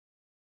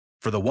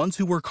For the ones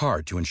who work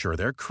hard to ensure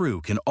their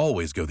crew can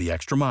always go the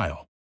extra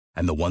mile,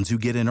 and the ones who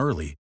get in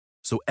early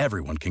so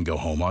everyone can go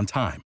home on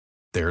time,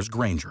 there's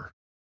Grainger,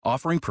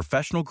 offering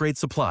professional-grade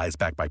supplies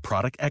backed by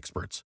product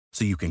experts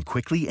so you can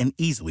quickly and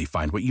easily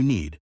find what you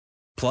need.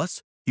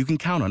 Plus, you can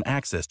count on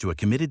access to a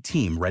committed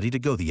team ready to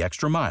go the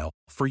extra mile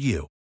for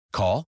you.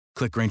 Call,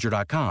 click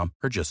Grainger.com,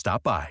 or just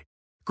stop by.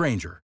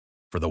 Grainger,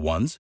 for the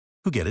ones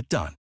who get it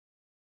done.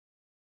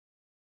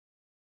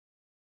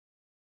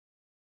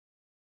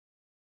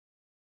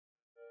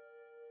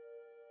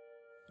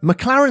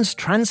 McLaren's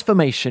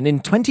transformation in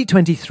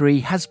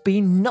 2023 has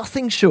been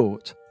nothing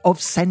short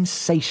of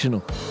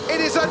sensational. It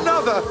is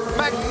another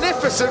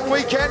magnificent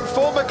weekend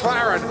for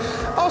McLaren.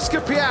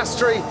 Oscar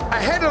Piastri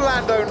ahead of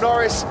Lando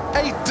Norris,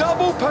 a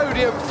double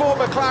podium for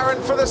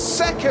McLaren for the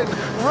second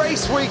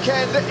race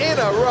weekend in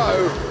a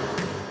row.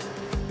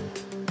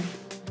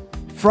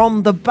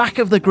 From the back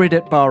of the grid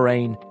at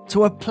Bahrain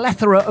to a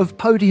plethora of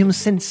podiums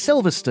since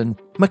Silverstone,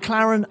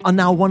 McLaren are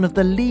now one of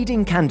the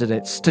leading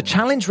candidates to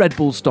challenge Red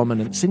Bull's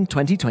dominance in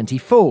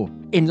 2024.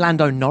 In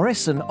Lando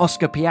Norris and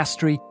Oscar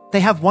Piastri, they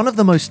have one of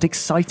the most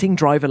exciting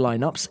driver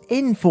lineups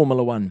in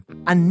Formula One.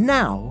 And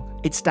now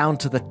it's down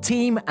to the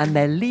team and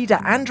their leader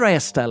Andrea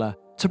Stella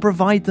to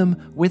provide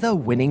them with a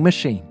winning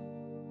machine.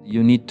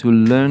 You need to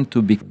learn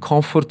to be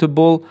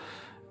comfortable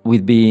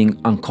with being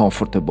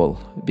uncomfortable,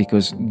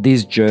 because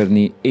this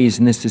journey is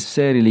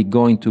necessarily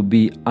going to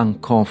be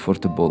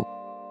uncomfortable.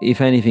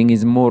 If anything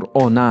is more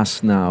on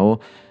us now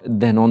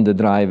than on the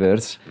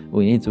drivers,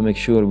 we need to make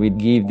sure we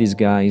give these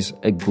guys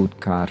a good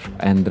car,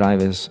 and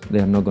drivers,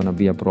 they're not going to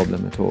be a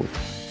problem at all.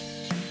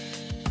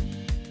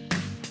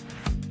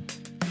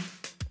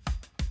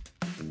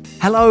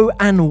 Hello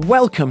and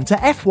welcome to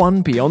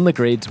F1 Beyond the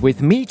Grid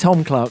with me,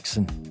 Tom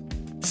Clarkson.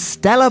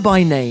 Stella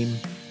by name,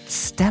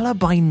 Stella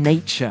by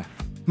nature.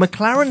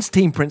 McLaren's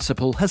team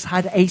principal has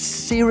had a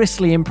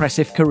seriously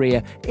impressive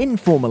career in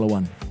Formula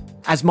One.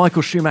 As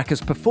Michael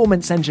Schumacher's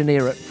performance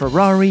engineer at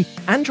Ferrari,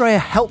 Andrea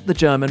helped the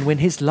German win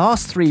his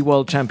last 3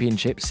 world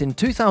championships in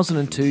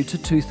 2002 to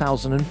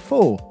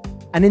 2004.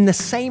 And in the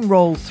same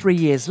role 3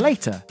 years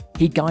later,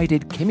 he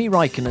guided Kimi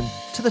Raikkonen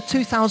to the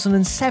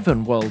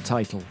 2007 world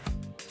title.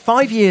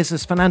 5 years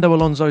as Fernando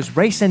Alonso's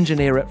race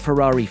engineer at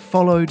Ferrari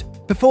followed,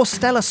 before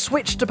Stella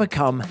switched to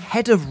become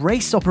head of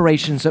race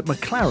operations at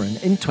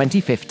McLaren in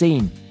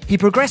 2015. He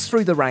progressed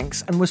through the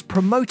ranks and was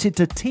promoted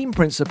to team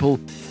principal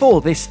for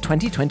this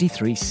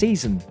 2023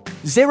 season.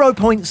 0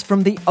 points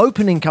from the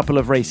opening couple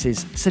of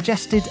races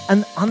suggested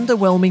an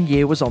underwhelming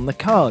year was on the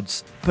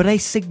cards, but a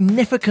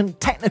significant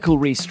technical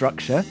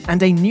restructure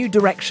and a new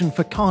direction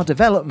for car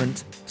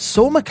development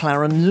saw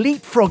McLaren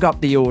leapfrog up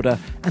the order,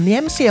 and the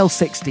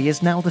MCL60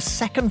 is now the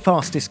second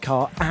fastest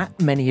car at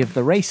many of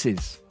the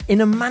races.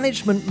 In a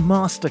management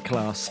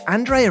masterclass,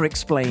 Andrea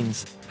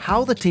explains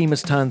how the team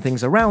has turned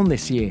things around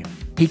this year.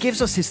 He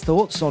gives us his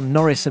thoughts on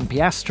Norris and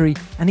Piastri,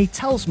 and he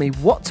tells me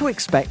what to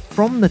expect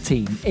from the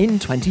team in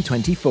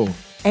 2024.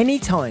 Any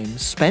time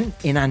spent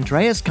in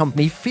Andrea's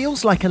company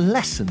feels like a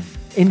lesson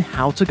in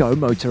how to go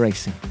motor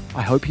racing.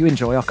 I hope you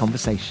enjoy our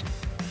conversation.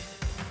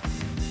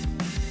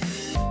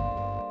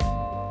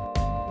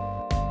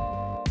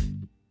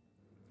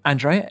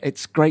 Andrea,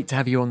 it's great to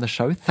have you on the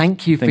show.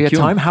 Thank you for your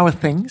time. How are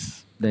things?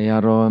 They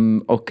are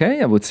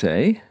okay, I would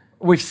say.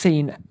 We've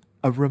seen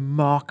a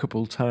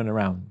remarkable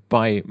turnaround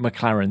by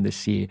McLaren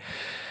this year.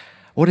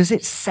 What is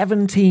it?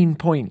 17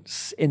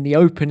 points in the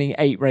opening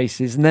 8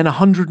 races and then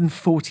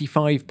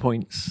 145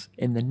 points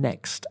in the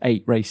next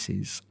 8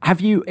 races. Have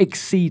you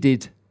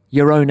exceeded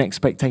your own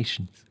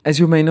expectations? As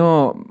you may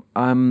know,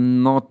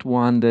 I'm not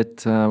one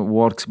that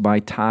works by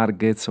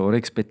targets or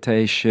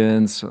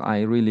expectations.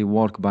 I really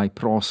work by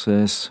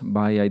process,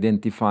 by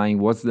identifying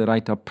what's the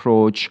right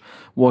approach,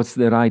 what's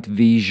the right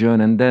vision,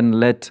 and then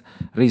let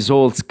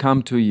results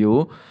come to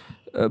you.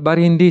 But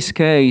in this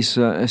case,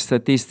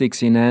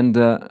 statistics in hand,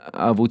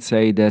 I would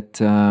say that,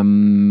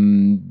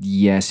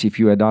 yes, if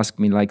you had asked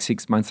me like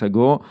 6 months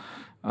ago,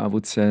 I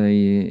would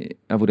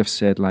have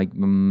said like,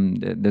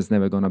 that's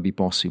never going to be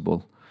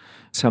possible.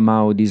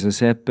 Somehow this has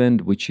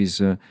happened, which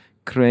is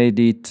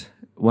credit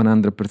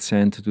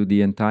 100% to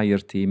the entire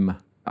team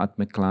at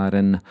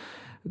McLaren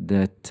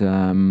that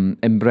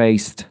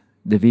embraced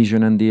the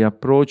vision and the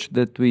approach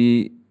that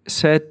we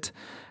set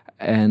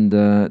and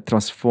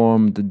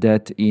transformed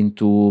that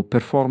into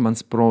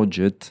performance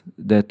project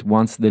that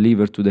once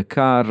delivered to the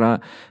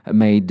car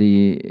made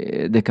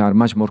the car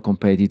much more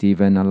competitive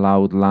and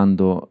allowed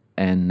Lando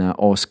and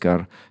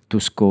Oscar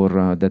to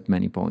score that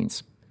many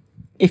points.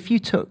 If you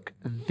took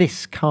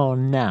this car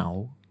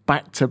now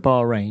back to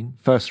Bahrain,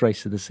 first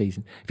race of the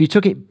season, if you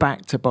took it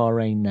back to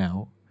Bahrain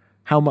now,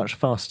 how much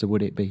faster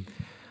would it be?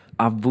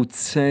 I would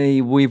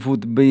say we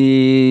would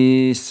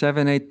be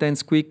 7, 8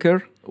 tenths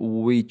quicker,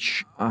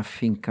 which I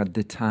think at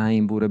the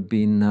time would have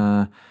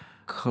been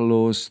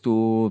close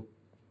to,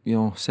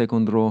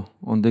 second row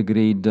on the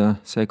grid,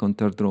 second,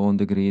 third row on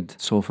the grid.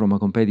 So from a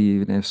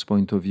competitiveness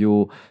point of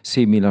view,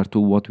 similar to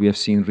what we have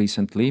seen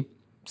recently.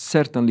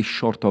 certainly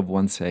short of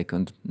 1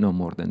 second, no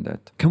more than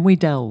that. Can we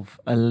delve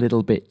a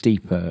little bit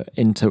deeper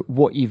into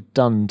what you've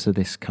done to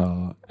this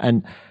car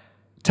and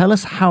tell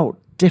us how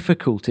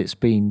difficult it's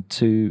been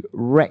to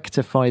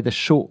rectify the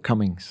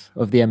shortcomings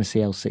of the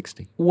MCL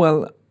 60?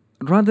 Well,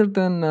 rather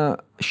than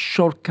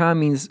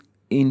shortcomings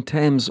in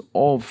terms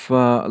of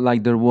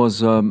like there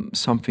was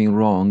something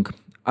wrong,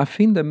 I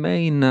think the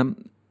main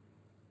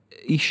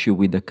issue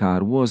with the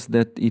car was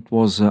that it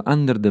was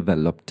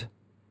underdeveloped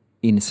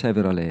in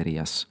several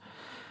areas.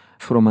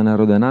 From an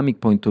aerodynamic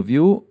point of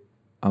view,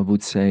 I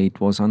would say it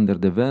was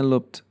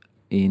underdeveloped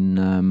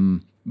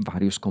in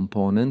various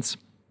components,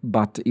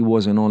 but it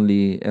wasn't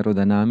only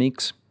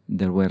aerodynamics.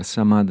 There were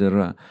some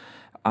other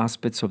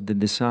aspects of the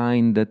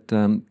design that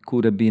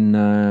could have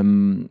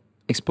been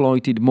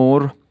exploited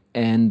more,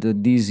 and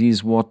this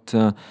is what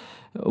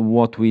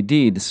we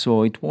did.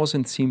 So it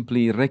wasn't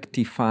simply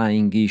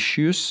rectifying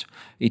issues,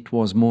 it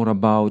was more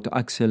about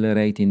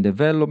accelerating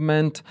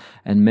development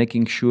and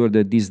making sure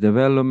that this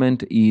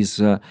development is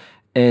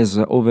as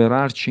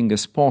overarching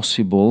as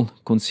possible,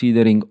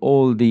 considering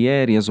all the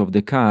areas of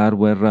the car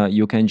where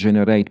you can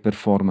generate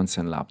performance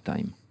and lap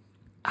time.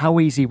 How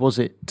easy was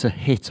it to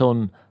hit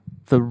on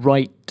the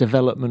right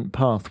development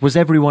path? Was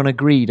everyone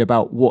agreed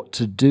about what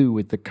to do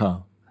with the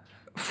car?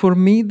 For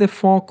me, the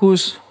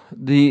focus,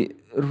 the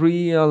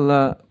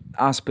real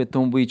aspect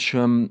on which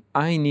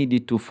I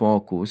needed to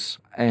focus,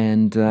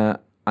 and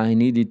I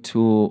needed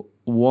to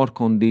work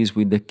on this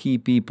with the key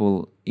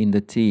people in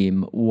the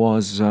team,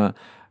 was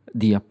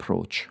the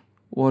approach.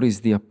 What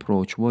is the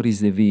approach? What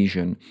is the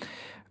vision?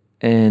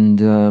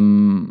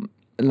 And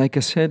like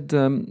I said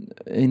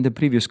in the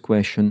previous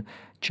question,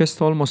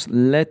 just almost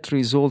let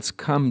results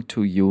come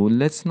to you.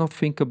 Let's not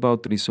think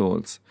about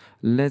results.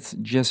 Let's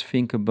just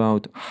think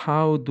about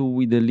how do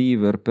we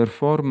deliver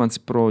performance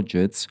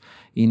projects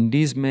in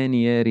these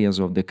many areas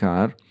of the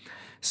car,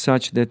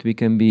 such that we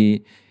can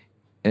be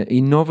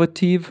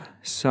innovative,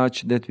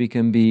 such that we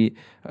can be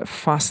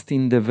fast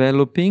in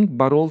developing,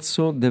 but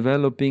also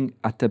developing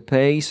at a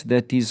pace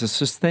that is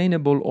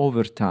sustainable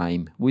over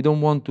time. We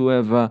don't want to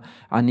have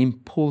an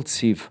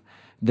impulsive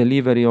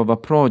delivery of a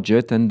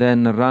project and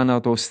then run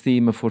out of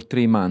steam for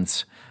 3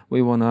 months.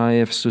 We want to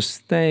have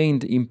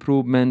sustained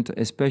improvement,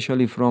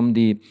 especially from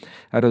the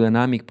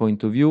aerodynamic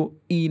point of view,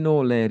 in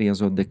all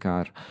areas of the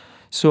car.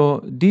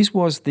 So this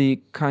was the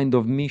kind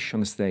of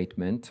mission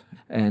statement,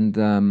 and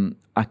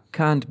I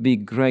can't be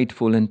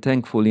grateful and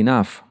thankful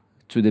enough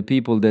to the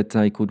people that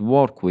I could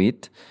work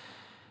with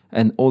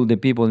and all the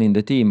people in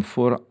the team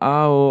for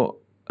how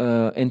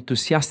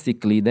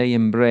enthusiastically they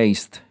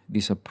embraced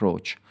this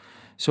approach.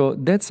 So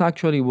that's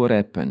actually what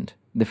happened.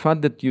 The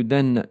fact that you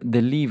then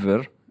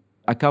deliver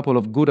a couple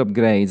of good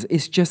upgrades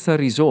is just a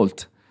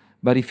result.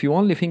 But if you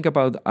only think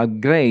about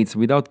upgrades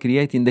without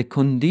creating the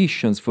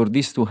conditions for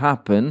this to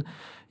happen,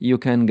 you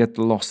can get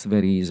lost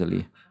very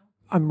easily.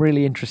 I'm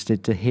really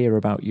interested to hear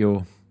about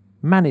your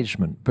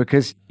management,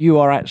 because you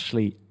are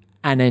actually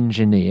an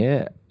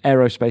engineer,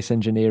 aerospace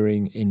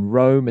engineering in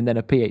Rome, and then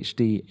a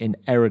PhD in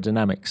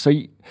aerodynamics. So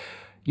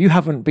you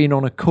haven't been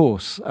on a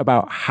course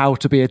about how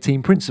to be a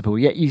team principal,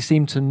 yet you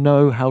seem to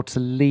know how to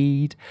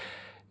lead.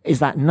 Is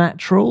that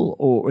natural,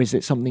 or is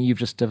it something you've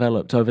just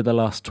developed over the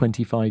last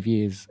 25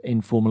 years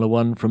in Formula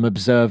One, from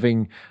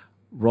observing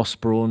Ross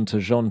Brawn to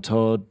Jean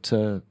Todt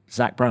to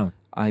Zak Brown?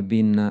 I've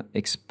been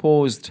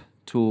exposed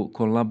to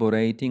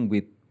collaborating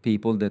with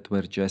people that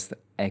were just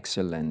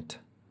excellent.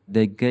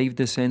 They gave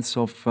the sense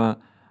of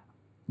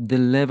the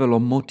level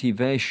of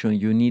motivation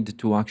you need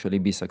to actually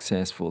be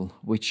successful,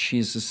 which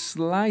is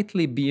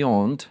slightly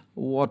beyond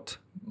what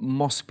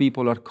most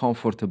people are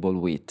comfortable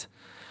with.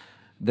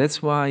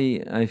 That's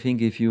why I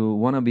think if you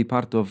want to be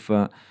part of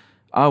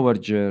our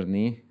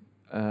journey,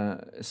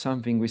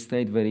 something we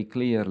state very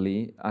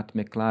clearly at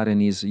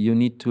McLaren is you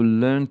need to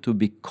learn to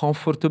be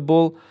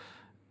comfortable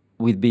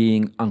with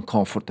being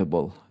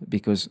uncomfortable,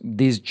 because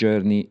this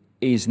journey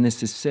is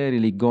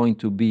necessarily going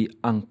to be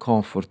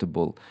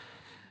uncomfortable.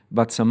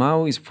 But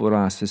somehow it's for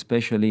us,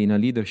 especially in a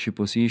leadership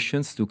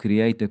positions, to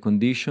create the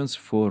conditions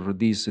for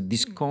this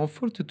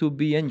discomfort to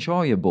be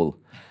enjoyable.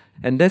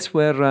 And that's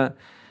where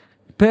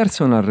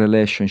personal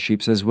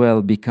relationships as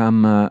well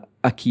become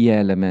a key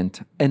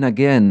element. And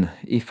again,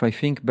 if I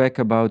think back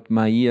about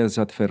my years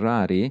at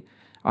Ferrari,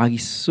 I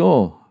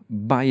saw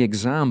by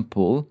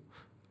example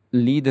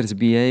leaders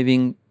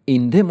behaving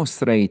in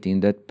demonstrating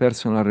that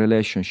personal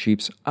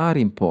relationships are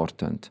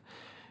important.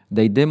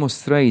 They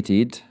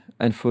demonstrated,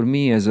 and for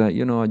me as a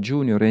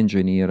junior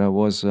engineer,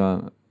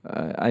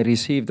 I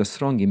received a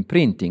strong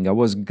imprinting. I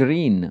was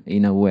green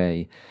in a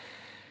way.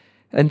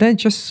 And then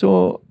just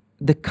saw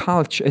the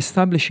culture,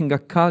 establishing a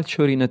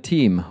culture in a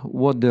team,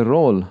 what the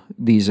role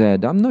this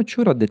had. I'm not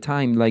sure at the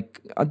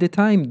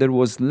time, there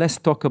was less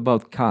talk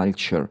about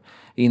culture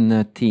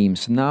in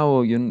teams.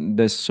 Now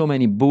there's so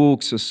many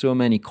books, so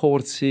many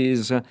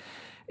courses.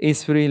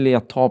 It's really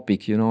a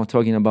topic,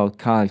 talking about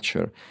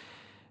culture.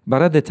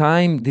 But at the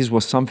time, this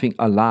was something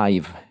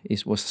alive.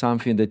 It was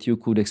something that you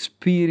could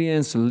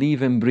experience,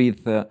 live and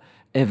breathe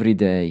every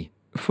day.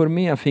 For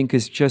me, I think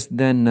it's just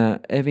then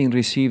having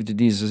received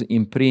this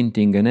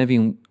imprinting and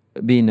having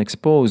been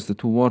exposed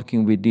to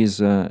working with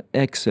these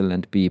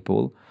excellent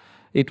people,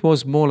 it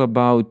was more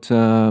about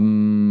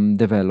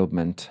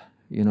development,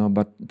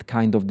 but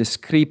kind of the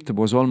script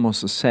was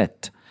almost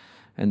set.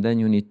 And then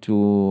you need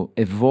to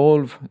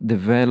evolve,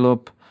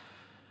 develop,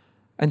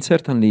 and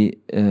certainly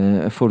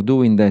for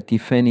doing that,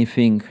 if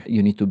anything,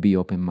 you need to be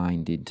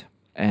open-minded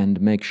and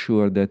make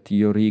sure that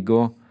your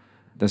ego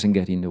doesn't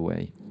get in the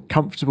way.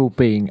 Comfortable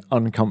being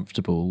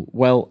uncomfortable.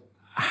 Well,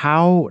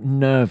 how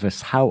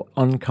nervous, how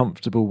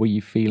uncomfortable were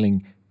you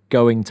feeling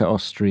going to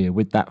Austria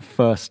with that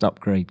first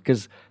upgrade?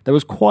 Because there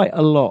was quite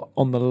a lot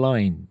on the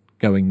line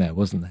going there,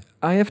 wasn't there?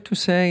 I have to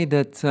say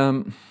that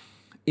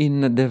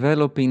in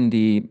developing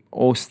the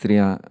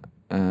Austria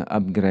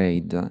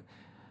upgrade,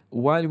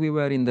 while we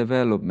were in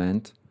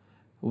development,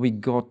 we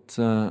got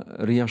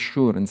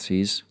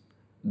reassurances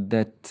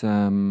that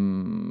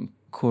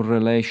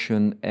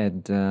correlation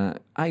had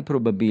high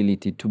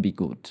probability to be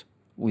good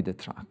with the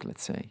track,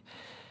 let's say.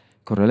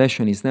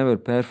 Correlation is never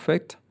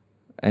perfect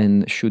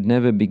and should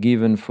never be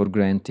given for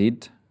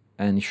granted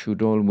and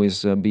should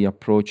always be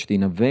approached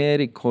in a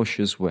very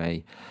cautious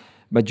way.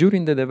 But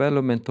during the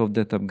development of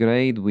that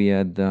upgrade, we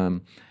had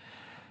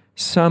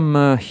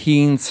some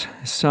hints,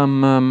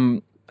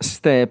 some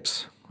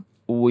steps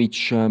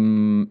which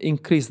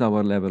increased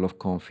our level of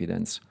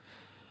confidence.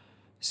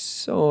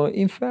 So,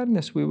 in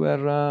fairness, we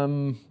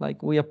were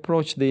we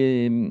approached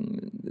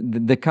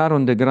the car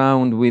on the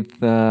ground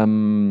with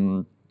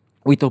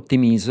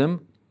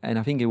optimism, and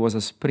I think it was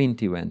a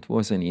sprint event,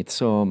 wasn't it?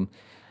 So,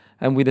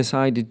 and we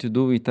decided to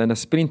do it at a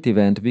sprint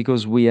event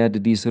because we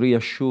had this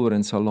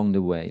reassurance along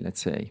the way,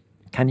 let's say.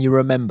 Can you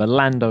remember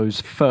Lando's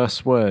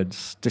first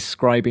words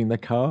describing the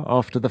car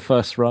after the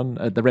first run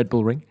at the Red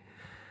Bull Ring?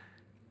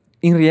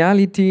 In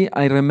reality,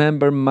 I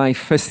remember my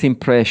first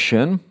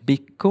impression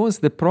because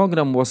the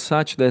program was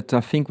such that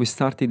I think we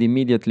started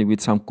immediately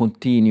with some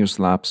continuous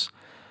laps.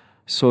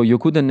 So you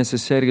couldn't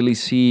necessarily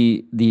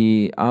see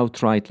the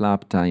outright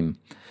lap time.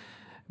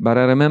 But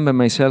I remember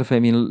myself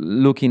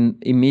looking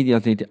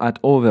immediately at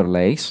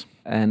overlays.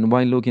 And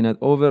while looking at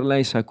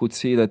overlays, I could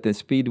see that the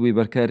speed we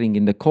were carrying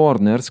in the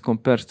corners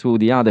compared to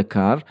the other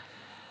car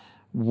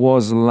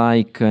was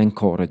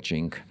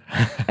encouraging.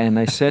 And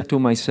I said to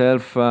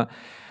myself,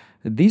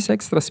 this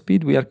extra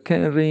speed we are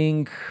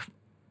carrying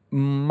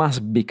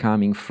must be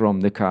coming from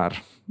the car.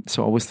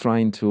 So I was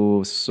trying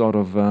to sort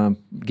of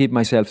give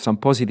myself some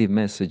positive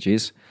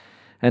messages.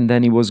 And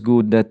then it was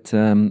good that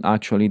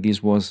actually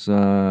this was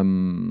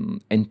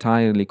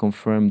entirely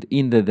confirmed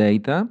in the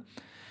data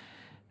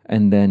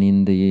and then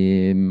in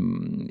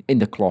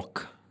the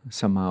clock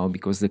somehow,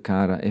 because the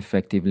car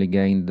effectively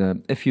gained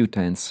a few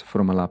tenths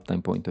from a lap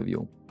time point of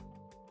view.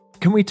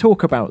 Can we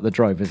talk about the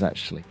drivers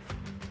actually?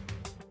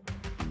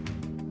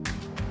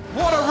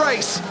 What a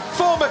race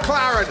for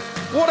McLaren.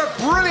 What a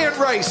brilliant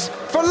race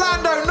for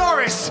Lando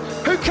Norris,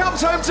 who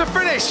comes home to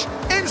finish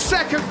in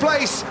second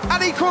place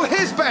and equal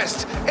his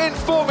best in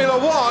Formula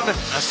One.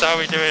 That's how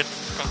we do it.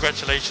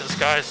 Congratulations,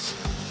 guys.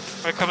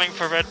 We're coming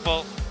for Red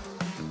Bull.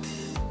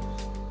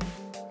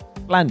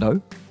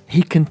 Lando,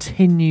 he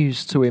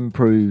continues to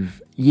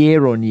improve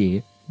year on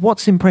year.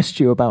 What's impressed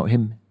you about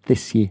him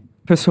this year?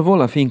 First of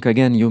all, I think,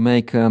 again, you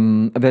make a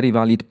very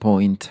valid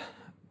point.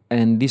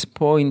 And this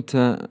point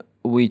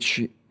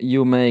which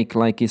you make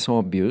like it's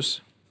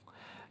obvious,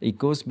 it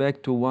goes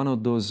back to one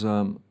of those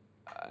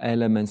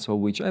elements of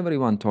which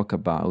everyone talk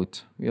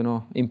about,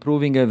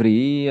 improving every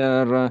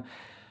year.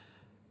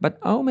 But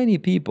how many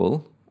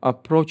people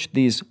approach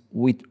this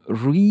with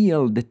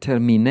real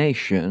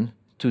determination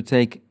to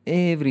take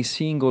every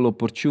single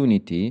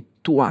opportunity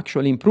to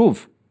actually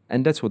improve?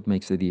 And that's what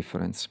makes the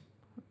difference.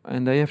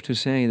 And I have to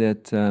say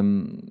that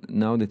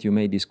now that you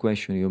made this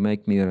question, you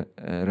make me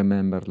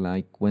remember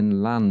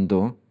when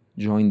Lando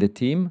joined the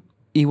team,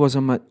 he was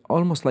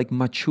almost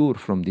mature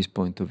from this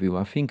point of view.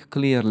 I think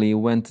clearly he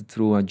went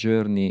through a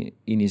journey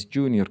in his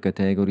junior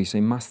categories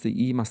and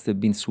he must have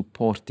been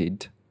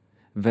supported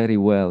very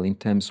well in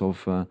terms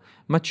of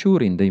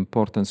maturing the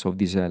importance of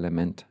this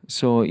element.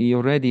 So he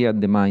already had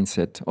the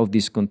mindset of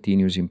this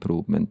continuous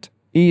improvement.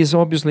 He is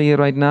obviously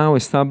right now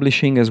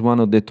establishing as one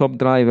of the top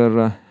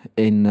drivers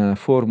in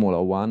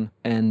Formula One,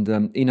 and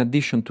in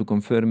addition to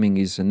confirming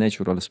his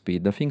natural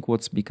speed, I think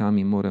what's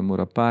becoming more and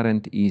more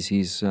apparent is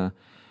his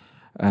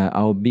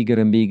how bigger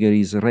and bigger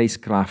his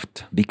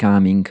racecraft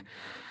becoming.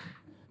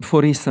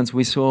 For instance,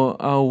 we saw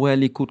how well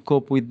he could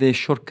cope with the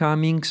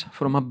shortcomings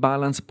from a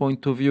balance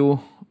point of view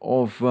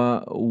of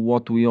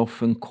what we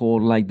often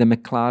call the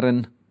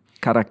McLaren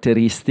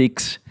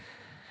characteristics,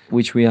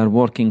 which we are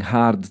working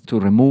hard to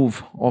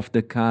remove off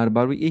the car,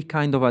 but he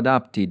kind of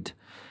adapted.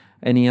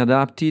 And he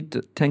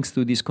adapted thanks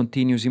to these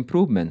continuous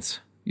improvements.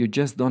 You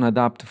just don't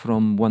adapt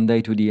from one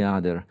day to the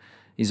other.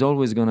 It's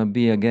always going to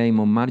be a game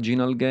of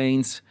marginal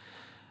gains,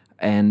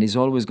 and it's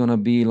always going to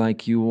be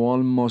you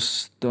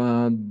almost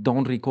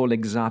don't recall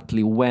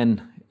exactly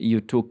when you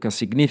took a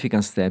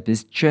significant step.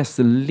 It's just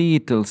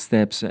little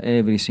steps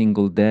every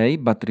single day,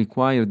 but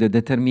require the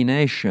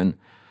determination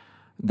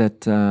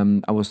that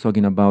I was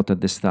talking about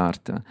at the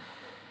start.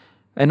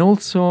 And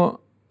also,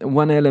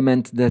 one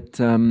element that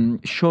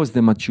shows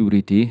the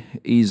maturity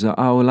is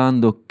how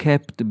Lando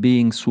kept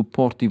being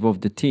supportive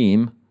of the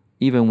team,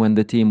 even when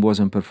the team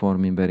wasn't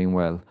performing very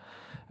well.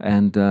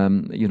 And,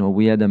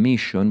 we had a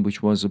mission,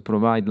 which was to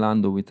provide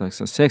Lando with a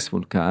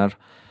successful car.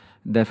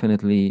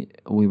 Definitely,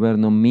 we were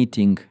not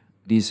meeting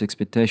this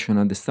expectation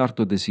at the start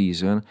of the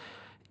season.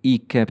 He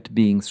kept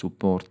being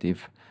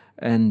supportive.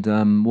 And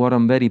what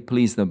I'm very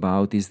pleased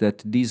about is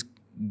that this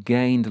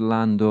gained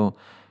Lando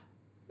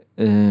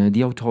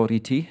the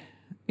authority,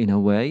 in a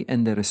way,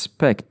 and the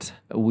respect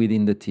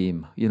within the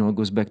team. It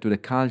goes back to the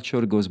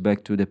culture, goes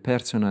back to the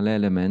personal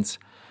elements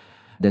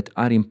that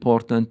are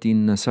important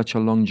in such a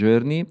long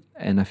journey.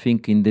 And I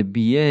think in the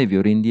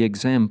behavior, in the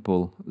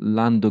example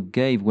Lando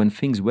gave when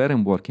things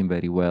weren't working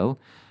very well,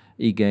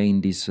 he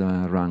gained these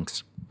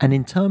ranks. And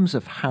in terms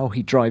of how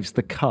he drives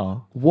the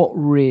car, what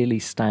really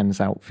stands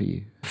out for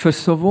you?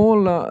 First of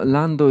all,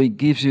 Lando, he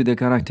gives you the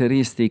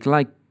characteristic,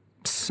 like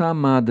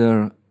some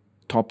other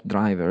top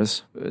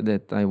drivers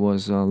that I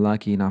was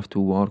lucky enough to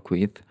work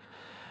with,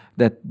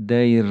 that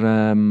their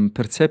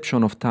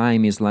perception of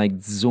time is like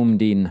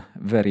zoomed in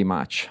very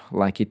much.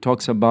 Like he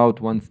talks about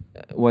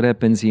what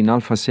happens in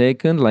half a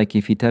second, like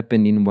if it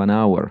happened in 1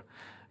 hour,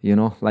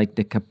 like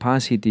the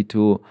capacity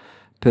to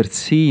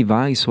perceive,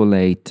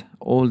 isolate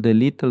all the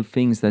little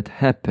things that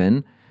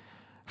happen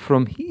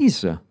from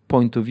his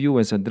point of view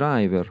as a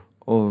driver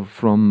or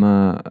from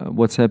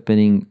what's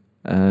happening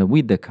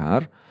with the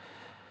car.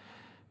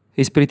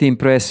 It's pretty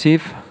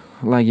impressive.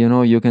 Like,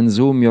 you can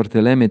zoom your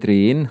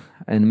telemetry in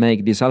and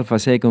make this half a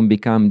second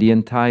become the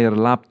entire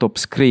laptop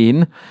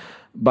screen.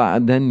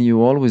 But then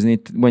you always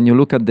need, when you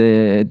look at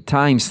the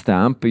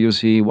timestamp, you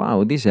see,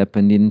 wow, this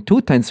happened in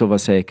 0.2 of a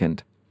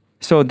second.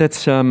 So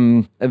that's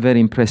a very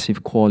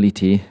impressive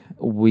quality,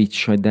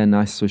 which I then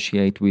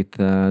associate with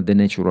the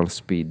natural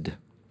speed.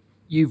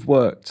 You've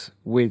worked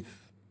with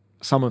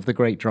some of the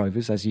great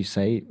drivers, as you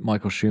say,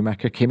 Michael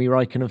Schumacher, Kimi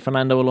Räikkönen,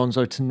 Fernando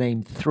Alonso, to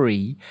name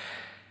 3.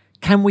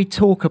 Can we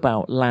talk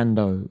about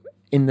Lando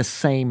in the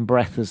same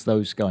breath as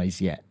those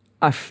guys yet?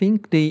 I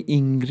think the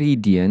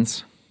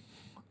ingredients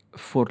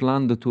for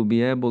Lando to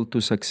be able to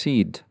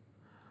succeed,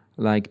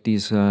 like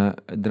these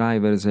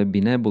drivers have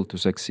been able to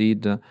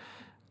succeed,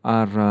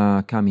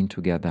 are coming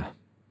together.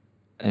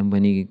 And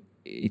when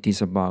it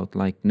is about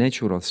like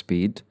natural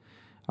speed,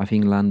 I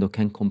think Lando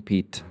can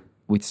compete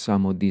with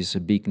some of these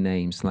big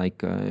names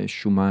like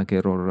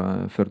Schumacher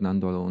or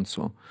Fernando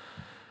Alonso.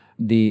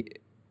 The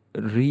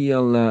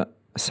real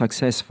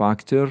success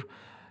factor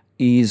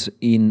is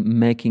in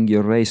making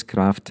your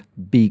racecraft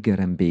bigger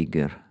and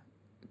bigger,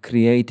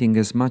 creating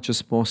as much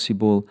as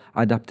possible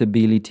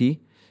adaptability,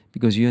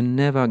 because you're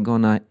never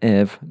gonna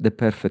have the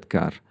perfect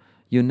car.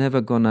 You're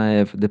never gonna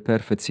have the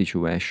perfect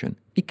situation.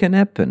 It can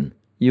happen.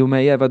 You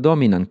may have a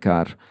dominant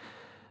car,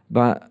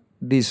 but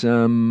this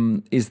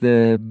is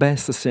the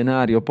best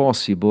scenario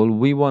possible.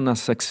 We wanna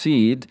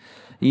succeed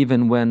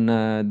even when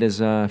there's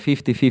a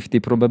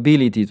 50-50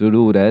 probability to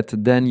do that.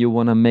 Then you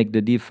wanna make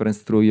the difference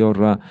through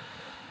your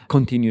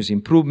continuous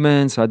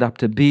improvements,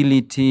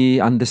 adaptability,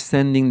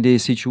 understanding the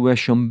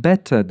situation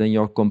better than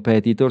your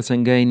competitors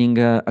and gaining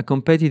a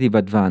competitive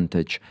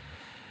advantage.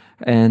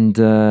 And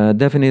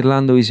definitely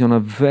Lando is on a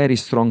very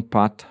strong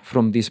path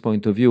from this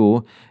point of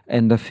view.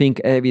 And I think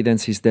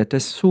evidence is that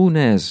as soon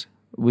as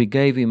we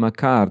gave him a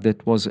car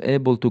that was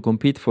able to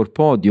compete for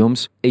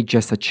podiums, he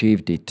just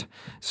achieved it.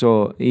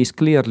 So he's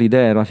clearly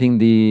there. I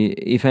think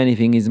if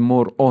anything, is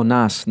more on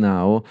us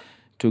now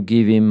to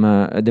give him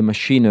the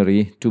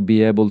machinery to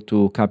be able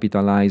to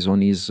capitalize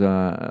on his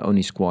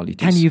qualities.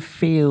 Can you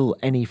feel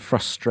any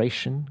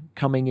frustration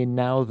coming in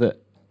now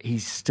that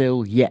he's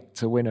still yet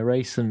to win a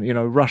race? And,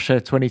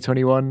 Russia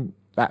 2021,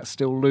 that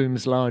still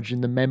looms large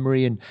in the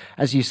memory. And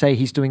as you say,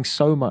 he's doing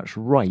so much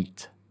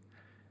right.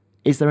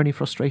 Is there any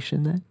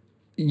frustration there?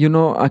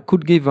 I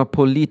could give a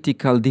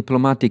political,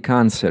 diplomatic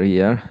answer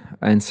here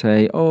and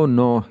say, oh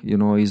no,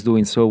 he's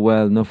doing so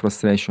well, no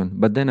frustration.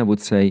 But then I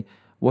would say,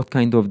 what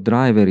kind of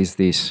driver is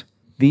this?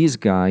 These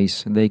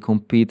guys, they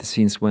compete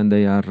since when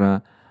they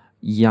are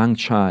young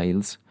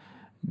childs.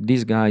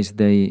 These guys,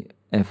 they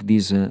have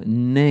this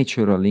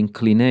natural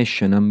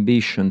inclination,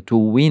 ambition to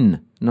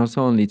win, not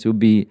only to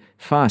be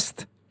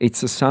fast.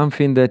 It's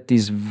something that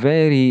is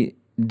very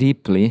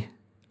deeply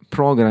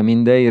programmed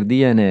in their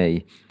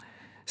DNA.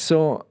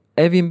 So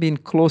having been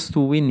close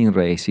to winning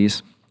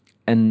races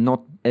and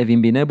not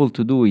having been able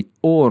to do it,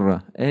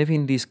 or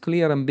having this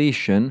clear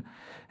ambition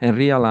and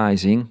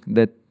realizing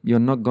that you're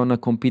not going to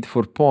compete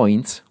for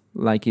points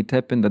like it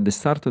happened at the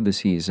start of the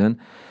season,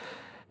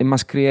 it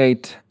must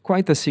create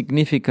quite a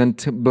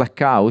significant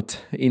blackout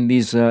in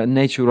this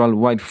natural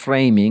wide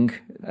framing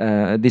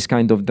this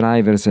kind of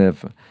drivers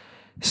have.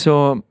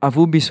 So I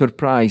would be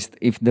surprised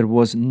if there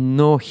was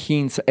no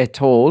hints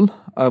at all.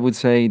 I would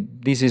say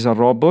this is a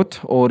robot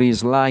or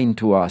he's lying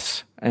to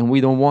us. And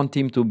we don't want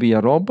him to be a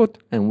robot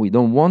and we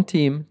don't want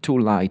him to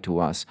lie to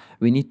us.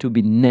 We need to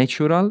be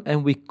natural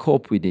and we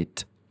cope with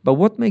it. But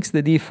what makes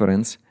the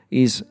difference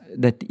is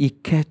that he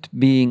kept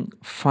being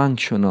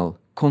functional,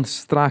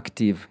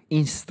 constructive,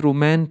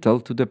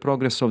 instrumental to the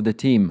progress of the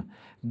team.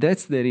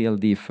 That's the real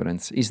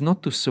difference. It's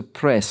not to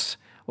suppress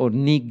or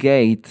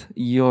negate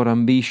your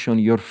ambition,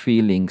 your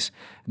feelings.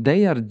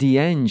 They are the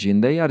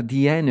engine, they are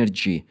the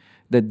energy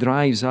that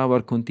drives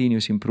our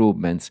continuous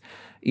improvements.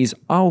 Is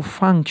how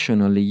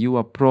functionally you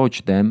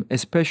approach them,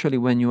 especially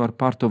when you are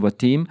part of a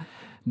team.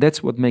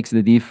 That's what makes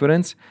the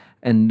difference,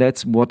 and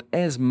that's what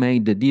has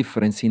made the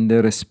difference in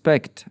the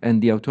respect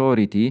and the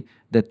authority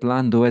that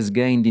Lando has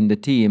gained in the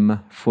team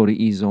for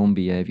his own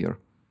behavior.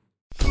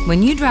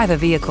 When you drive a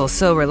vehicle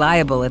so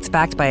reliable it's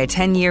backed by a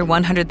 10-year,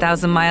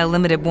 100,000-mile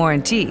limited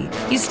warranty,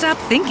 you stop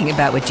thinking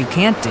about what you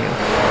can't do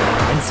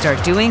and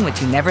start doing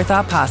what you never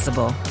thought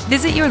possible.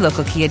 Visit your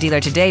local Kia dealer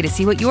today to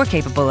see what you're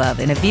capable of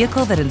in a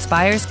vehicle that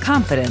inspires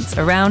confidence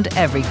around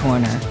every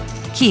corner.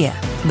 Kia,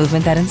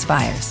 movement that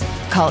inspires.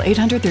 Call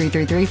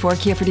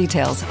 800-333-4KIA for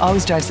details.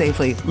 Always drive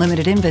safely.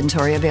 Limited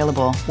inventory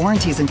available.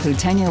 Warranties include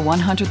 10-year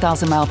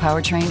 100,000-mile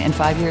powertrain and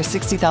 5-year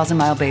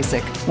 60,000-mile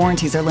basic.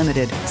 Warranties are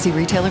limited. See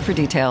retailer for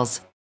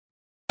details.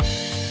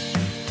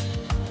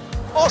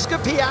 Oscar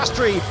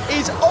Piastri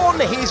is on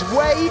his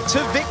way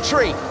to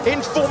victory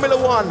in Formula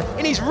One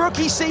in his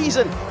rookie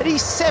season at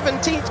his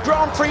 17th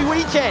Grand Prix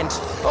weekend.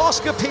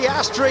 Oscar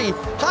Piastri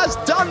has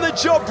done the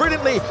job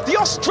brilliantly. The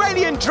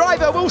Australian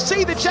driver will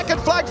see the checkered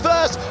flag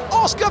first.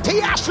 Oscar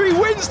Piastri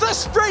wins the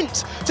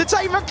sprint to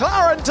take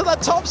McLaren to the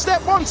top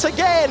step once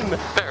again.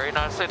 Very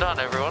nicely done,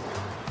 everyone.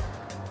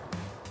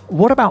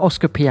 What about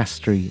Oscar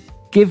Piastri?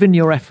 Given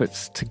your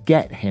efforts to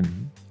get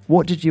him,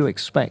 what did you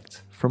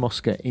expect from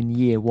Oscar in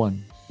year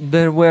one?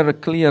 There were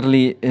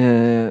clearly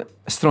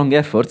strong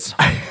efforts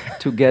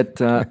to get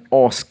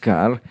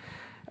Oscar,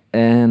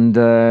 and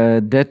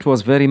that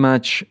was very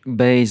much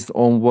based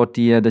on what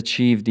he had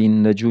achieved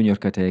in the junior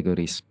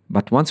categories.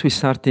 But once we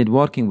started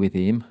working with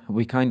him,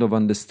 we kind of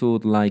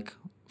understood, like,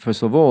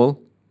 first of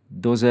all,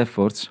 those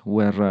efforts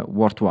were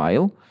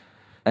worthwhile,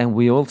 and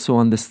we also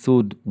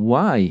understood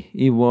why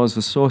he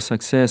was so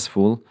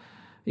successful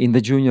in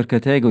the junior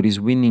categories,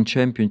 winning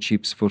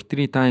championships for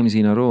 3 times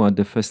in a row at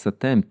the first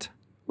attempt.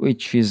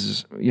 Which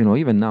is,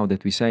 even now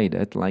that we say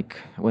that, like,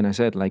 when I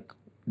said, like,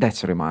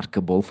 that's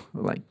remarkable,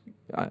 like,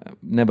 I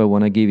never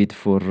want to give it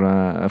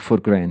for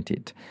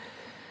granted.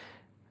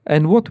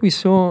 And what we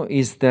saw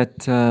is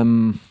that,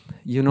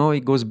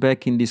 it goes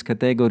back in this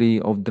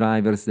category of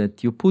drivers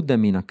that you put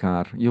them in a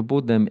car, you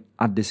put them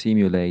at the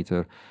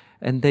simulator,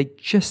 and they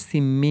just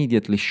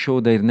immediately show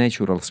their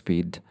natural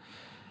speed.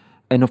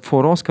 And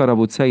for Oscar, I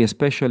would say,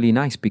 especially in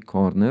high-speed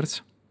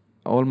corners,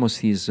 almost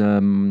his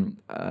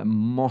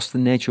most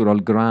natural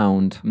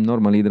ground.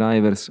 Normally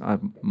drivers are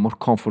more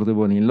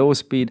comfortable in low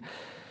speed,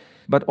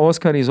 but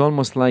Oscar is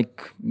almost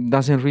like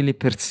doesn't really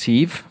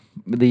perceive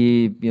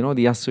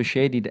the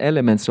associated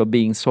elements of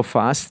being so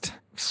fast,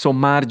 so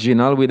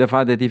marginal, with the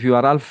fact that if you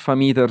are half a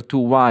meter too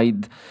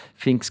wide,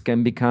 things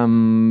can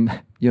become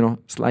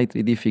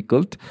slightly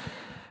difficult.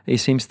 He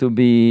seems to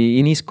be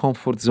in his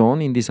comfort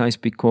zone in these high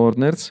speed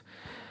corners,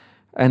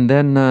 and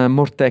then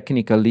more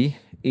technically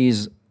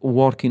is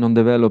working on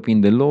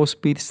developing the low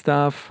speed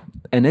stuff.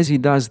 And as he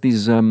does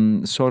this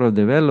sort of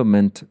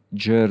development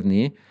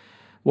journey,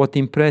 what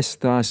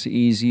impressed us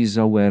is his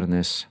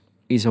awareness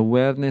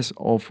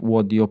of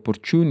what the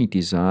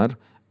opportunities are,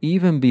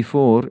 even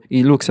before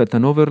he looks at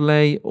an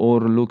overlay or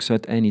looks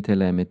at any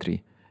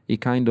telemetry. He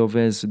kind of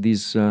has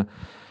this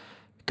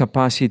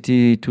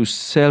capacity to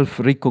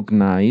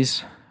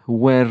self-recognize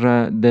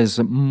where there's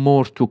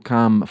more to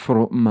come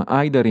from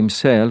either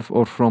himself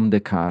or from the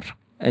car.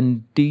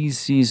 And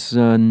this is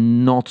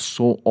not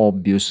so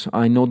obvious.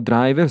 I know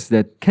drivers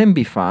that can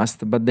be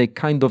fast, but they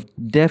kind of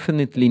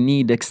definitely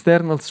need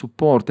external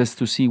support as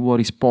to see what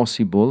is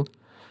possible,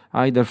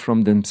 either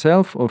from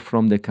themselves or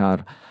from the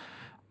car.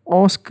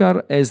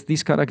 Oscar has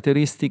this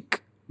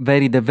characteristic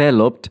very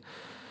developed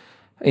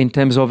in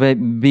terms of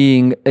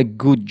being a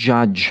good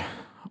judge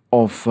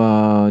of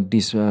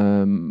these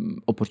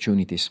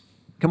opportunities.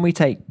 Can we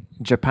take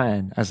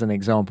Japan as an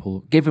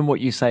example? Given what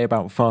you say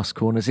about fast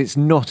corners, it's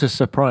not a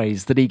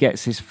surprise that he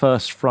gets his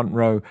first front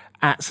row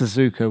at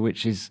Suzuka,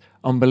 which is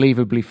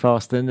unbelievably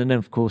fast, and then,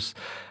 of course,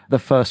 the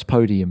first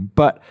podium.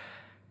 But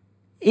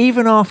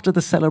even after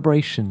the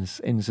celebrations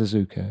in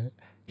Suzuka,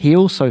 he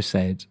also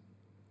said,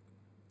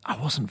 I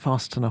wasn't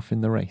fast enough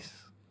in the race.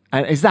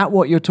 And is that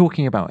what you're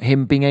talking about,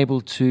 him being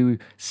able to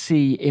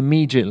see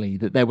immediately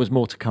that there was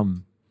more to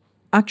come?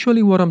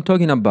 Actually, what I'm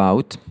talking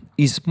about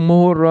is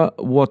more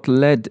what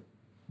led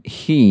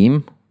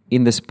him,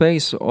 in the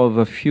space of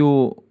a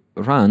few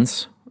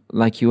runs,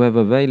 like you have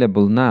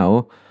available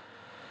now,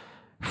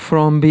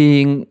 from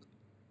being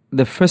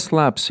the first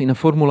laps in a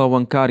Formula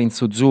One car in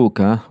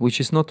Suzuka,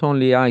 which is not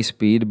only high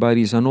speed, but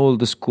is an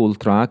old school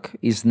track,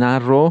 is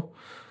narrow,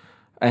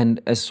 and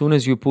as soon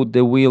as you put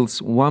the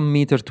wheels 1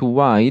 meter too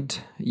wide,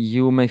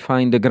 you may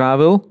find the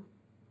gravel,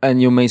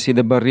 and you may see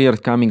the barrier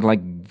coming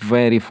like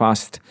very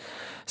fast.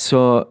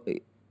 So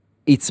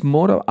it's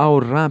more how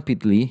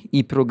rapidly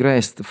he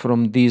progressed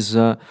from this,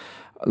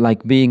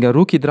 like being a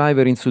rookie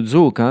driver in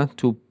Suzuka,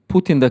 to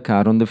put in the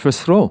car on the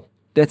first row.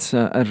 That's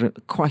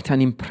quite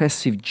an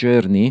impressive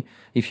journey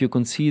if you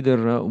consider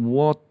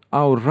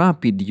how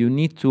rapid you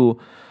need to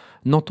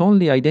not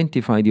only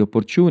identify the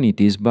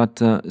opportunities,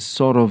 but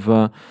sort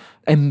of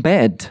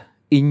embed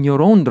in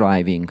your own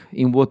driving,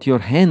 in what your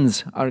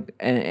hands are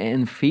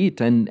and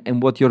feet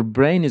and what your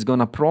brain is going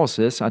to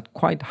process at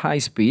quite high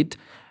speed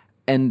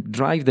and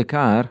drive the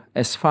car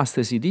as fast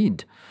as it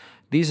did.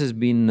 This has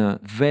been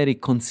very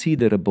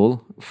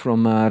considerable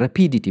from a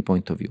rapidity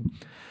point of view.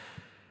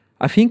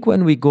 I think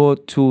when we go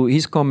to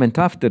his comment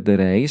after the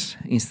race,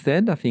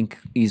 instead, I think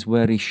is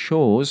where he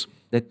shows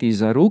that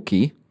he's a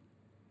rookie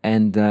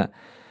and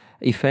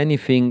if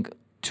anything,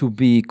 to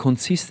be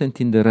consistent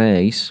in the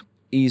race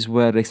is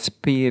where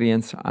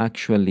experience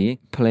actually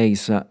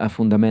plays a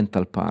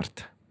fundamental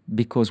part.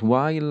 Because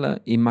while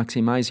in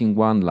maximizing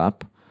one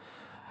lap,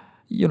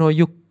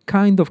 you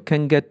kind of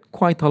can get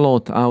quite a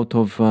lot out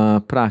of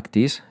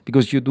practice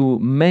because you do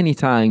many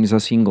times a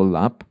single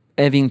lap.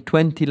 Having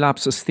 20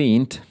 laps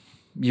stint,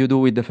 you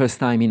do it the first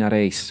time in a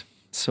race.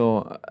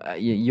 So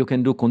you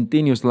can do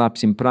continuous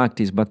laps in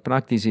practice, but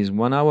practice is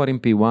 1 hour in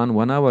P1,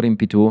 1 hour in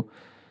P2,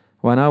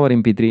 1 hour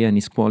in P3 and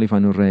it's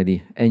qualifying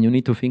already. And you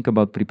need to think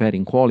about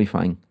preparing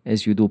qualifying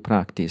as you do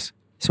practice.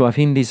 So I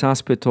think this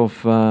aspect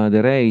of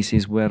the race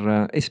is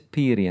where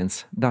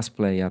experience does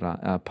play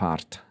a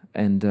part.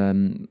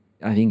 And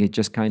I think it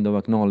just kind of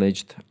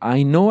acknowledged,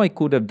 I know I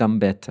could have done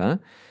better.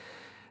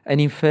 And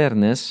in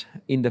fairness,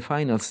 in the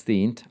final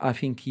stint, I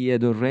think he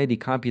had already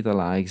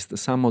capitalized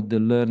some of the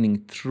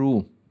learning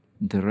through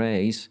the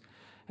race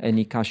and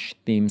he cashed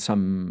in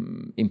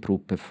some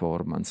improved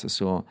performance.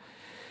 So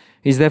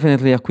he's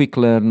definitely a quick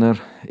learner.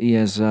 He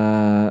has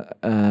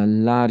a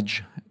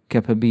large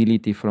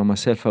capability from a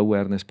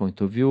self-awareness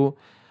point of view,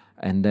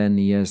 and then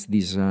he has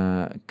this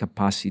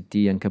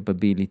capacity and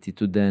capability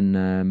to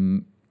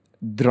then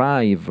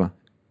drive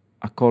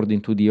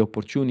according to the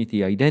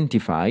opportunity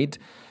identified,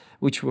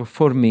 which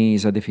for me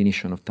is a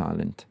definition of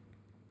talent.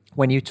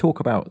 When you talk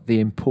about the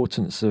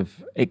importance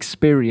of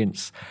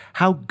experience,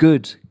 how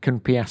good can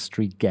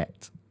Piastri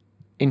get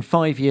in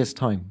 5 years'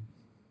 time?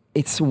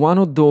 It's one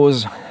of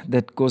those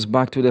that goes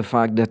back to the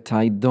fact that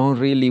I don't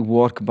really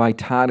work by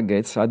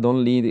targets. I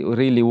don't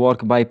really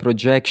work by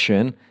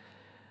projection.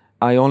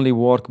 I only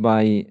work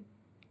by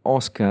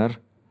Oscar,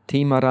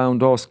 team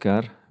around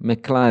Oscar,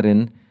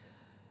 McLaren.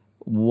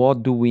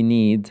 What do we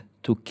need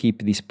to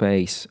keep this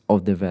pace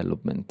of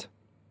development?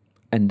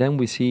 And then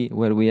we see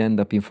where we end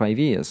up in 5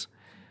 years.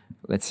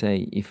 Let's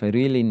say if I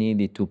really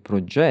needed to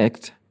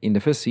project in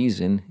the first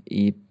season,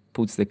 he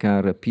puts the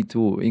car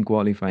P2 in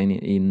qualifying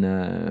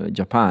in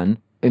Japan.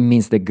 It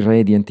means the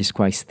gradient is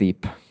quite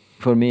steep.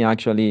 For me,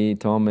 actually,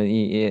 Tom,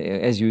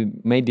 as you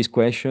made this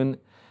question,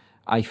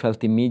 I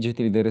felt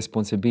immediately the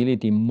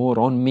responsibility more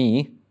on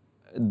me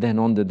than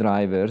on the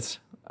drivers,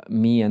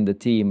 me and the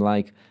team.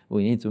 Like,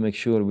 we need to make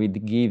sure we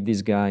give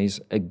these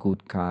guys a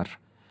good car.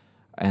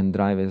 And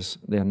drivers,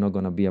 they are not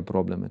going to be a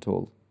problem at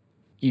all.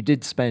 You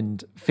did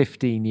spend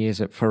 15 years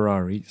at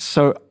Ferrari.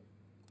 So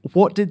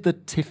what did the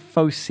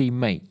Tifosi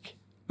make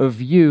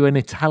of you, an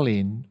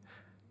Italian,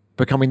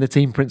 becoming the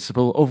team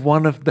principal of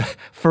one of the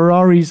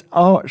Ferrari's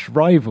arch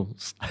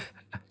rivals?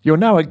 You're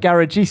now a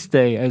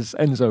garagiste, as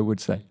Enzo would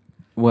say.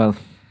 Well,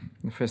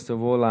 first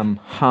of all, I'm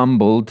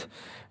humbled,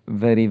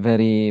 very,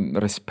 very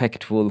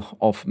respectful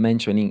of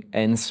mentioning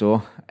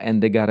Enzo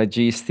and the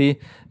garagisti,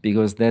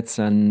 because that's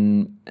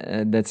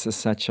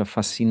such a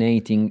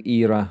fascinating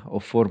era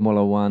of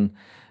Formula One.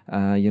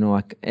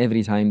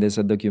 Every time there's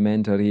a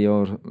documentary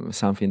or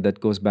something that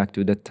goes back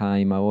to that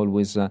time, I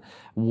always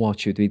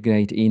watch it with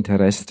great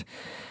interest.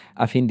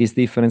 I think this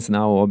difference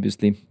now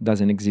obviously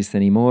doesn't exist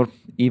anymore,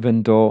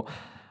 even though,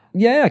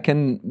 I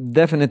can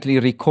definitely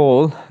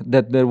recall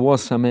that there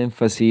was some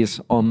emphasis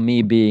on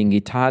me being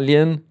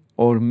Italian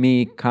or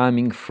me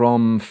coming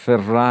from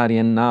Ferrari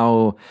and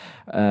now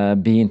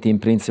being team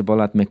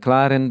principal at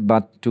McLaren.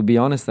 But to be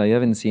honest, I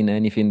haven't seen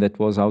anything that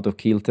was out of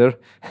kilter.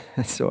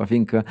 So I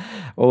think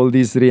all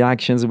these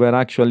reactions were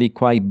actually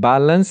quite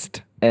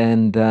balanced.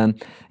 And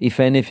if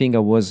anything, I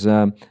was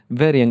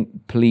very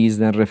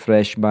pleased and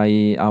refreshed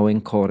by how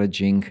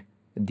encouraging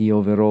the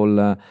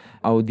overall,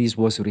 how this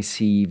was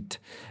received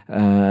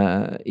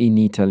in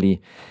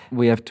Italy.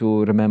 We have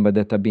to remember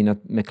that I've been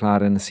at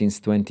McLaren since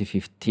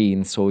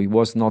 2015, so it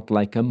was not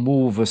like a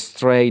move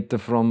straight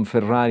from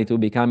Ferrari to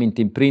becoming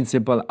team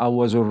principal. I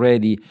was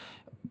already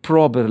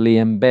properly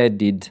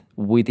embedded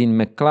within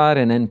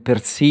McLaren and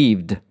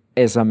perceived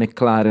as a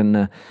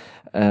McLaren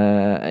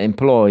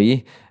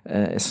employee.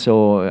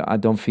 So I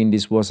don't think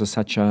this was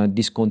such a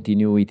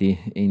discontinuity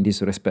in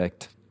this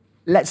respect.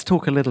 Let's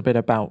talk a little bit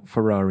about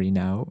Ferrari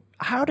now.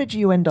 How did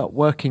you end up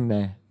working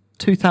there?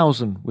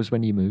 2000 was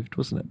when you moved,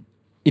 wasn't it?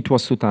 It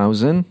was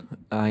 2000.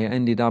 I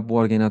ended up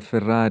working at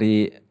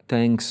Ferrari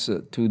thanks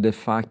to the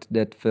fact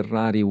that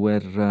Ferrari were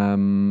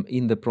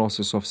in the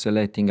process of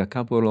selecting a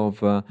couple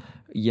of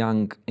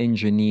young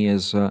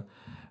engineers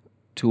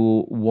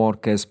to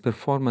work as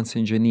performance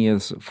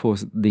engineers for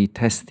the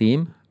test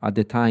team. At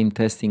the time,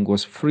 testing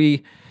was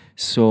free,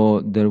 So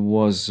there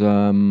was,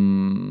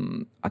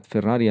 at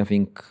Ferrari, I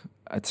think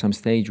at some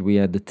stage we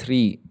had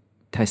 3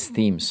 test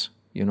teams,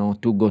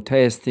 to go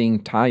testing,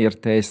 tire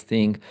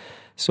testing.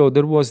 So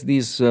there was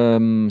this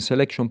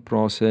selection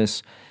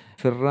process.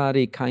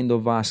 Ferrari kind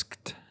of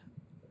asked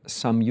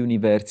some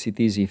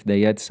universities if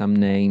they had some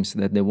names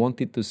that they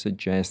wanted to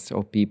suggest,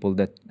 or people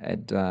that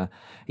had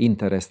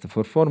interest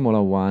for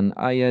Formula One.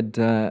 I had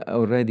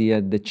already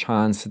had the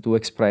chance to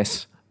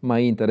express my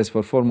interest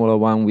for Formula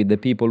One with the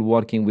people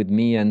working with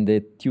me and the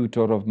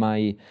tutor of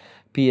my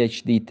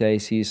PhD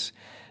thesis.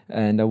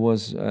 And I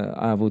was,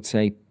 I would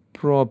say,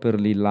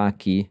 properly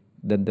lucky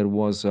that there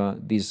was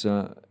this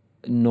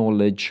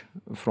knowledge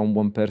from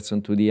one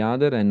person to the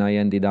other, and I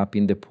ended up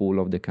in the pool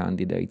of the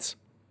candidates.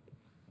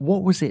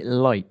 What was it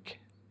like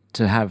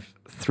to have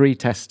 3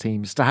 test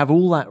teams, to have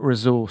all that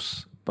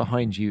resource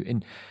behind you?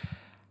 And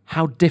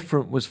how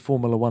different was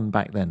Formula One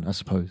back then, I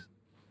suppose?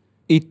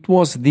 It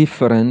was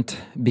different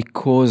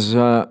because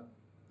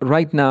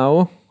right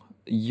now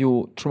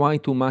you try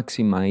to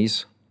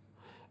maximize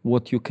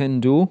what you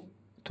can do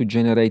to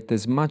generate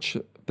as much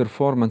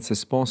performance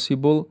as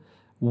possible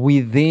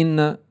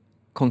within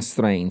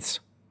constraints.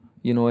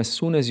 As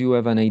soon as you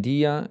have an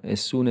idea, as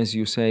soon as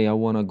you say, I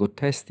want to go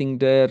testing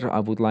there, I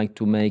would like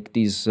to make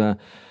this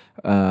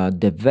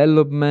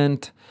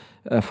development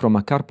from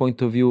a car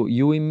point of view,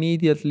 you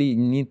immediately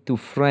need to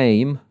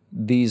frame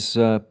this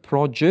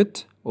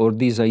project or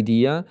this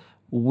idea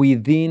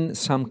within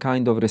some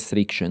kind of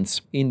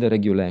restrictions in the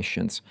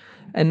regulations.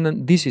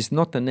 And this is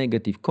not a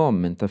negative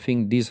comment. I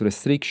think these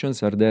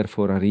restrictions are there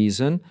for a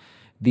reason.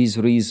 This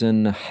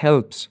reason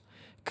helps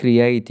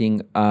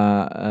creating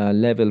a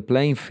level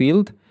playing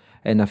field,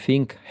 and I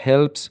think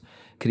helps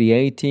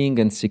creating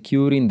and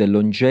securing the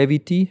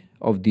longevity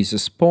of this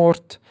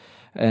sport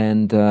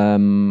and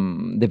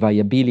the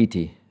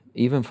viability,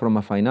 even from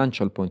a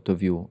financial point of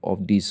view,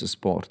 of this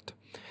sport.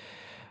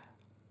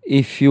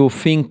 If you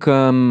think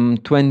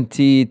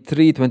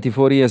 23,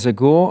 24 years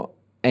ago,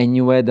 and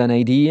you had an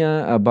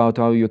idea about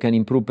how you can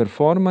improve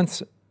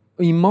performance,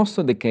 in most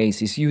of the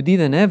cases, you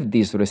didn't have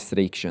these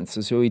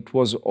restrictions. So it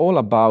was all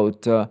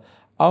about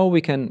how we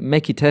can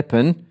make it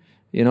happen,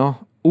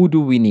 who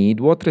do we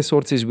need, what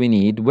resources we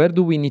need, where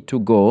do we need to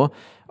go.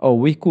 Or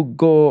we could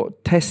go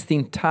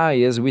testing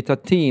tires with a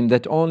team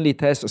that only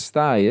tests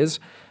tires.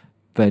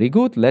 Very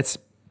good, let's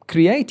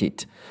create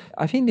it.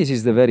 I think this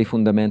is the very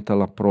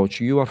fundamental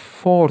approach. You are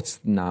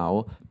forced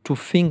now to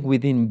think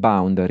within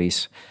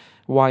boundaries,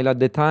 while at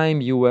the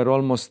time you were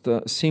almost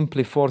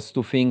simply forced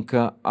to think,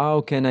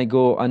 how can I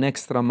go an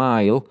extra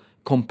mile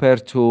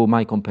compared to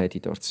my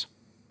competitors?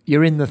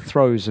 You're in the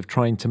throes of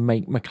trying to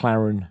make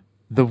McLaren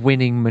the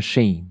winning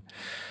machine.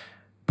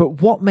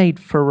 But what made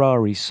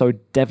Ferrari so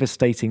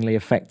devastatingly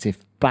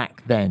effective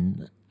back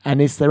then?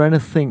 And is there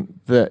anything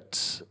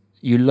that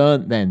you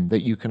learnt then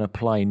that you can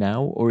apply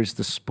now? Or is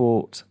the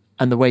sport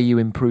and the way you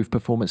improve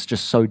performance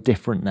just so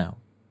different now?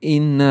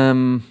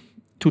 In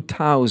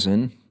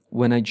 2000,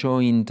 when I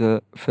joined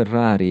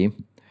Ferrari,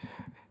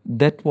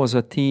 that was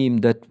a team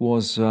that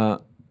was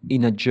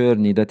in a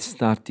journey that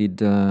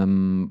started,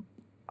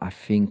 I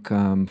think,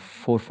 4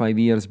 or 5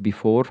 years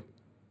before,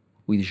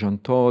 with Jean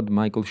Todt,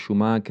 Michael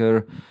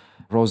Schumacher,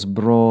 Ross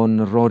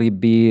Brawn, Rory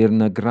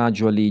Byrne,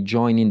 gradually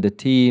joining the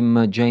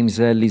team, James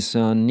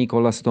Ellison,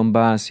 Nicolas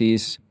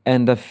Tombasis.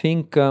 And I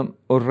think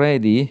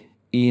already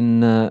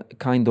in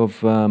kind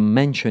of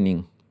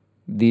mentioning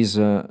these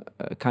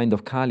kind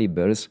of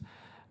calibers,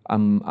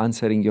 I'm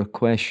answering your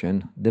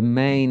question. The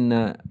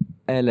main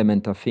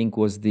element, I think,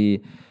 was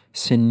the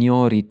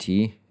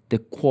seniority, the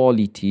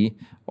quality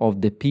of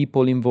the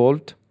people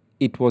involved.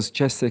 It was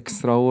just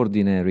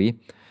extraordinary.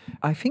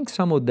 I think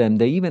some of them,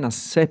 they even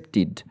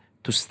accepted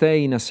to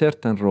stay in a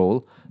certain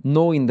role,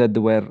 knowing that they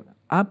were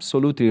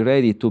absolutely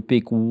ready to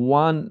pick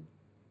one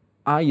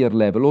higher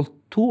level or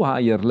 2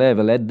 higher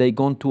level had they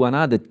gone to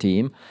another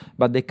team,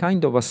 but they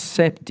kind of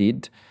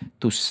accepted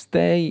to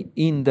stay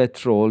in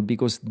that role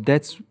because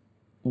that's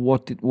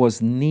what it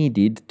was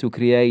needed to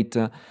create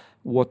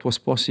what was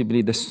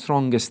possibly the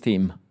strongest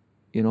team,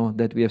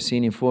 that we have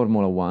seen in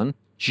Formula One.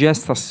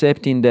 Just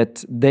accepting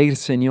that their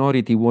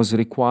seniority was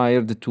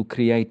required to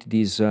create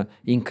these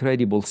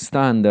incredible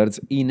standards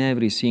in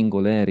every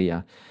single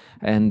area.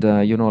 And,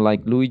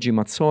 like Luigi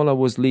Mazzola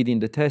was leading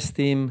the test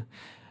team.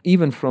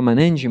 Even from an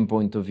engine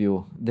point of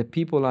view, the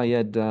people I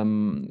had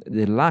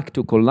the luck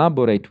to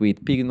collaborate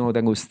with, Pino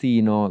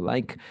D'Agostino,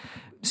 like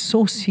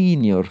so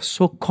senior,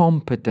 so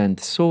competent,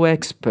 so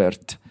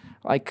expert.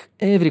 Like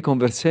every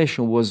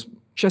conversation was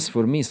just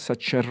for me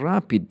such a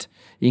rapid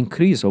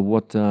increase of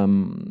what I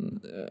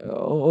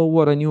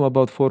knew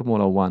about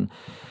Formula One.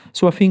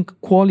 So I think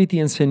quality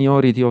and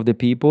seniority of the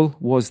people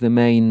was the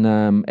main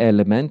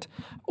element.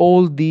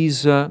 All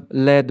these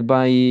led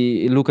by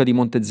Luca Di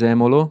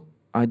Montezemolo.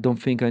 I don't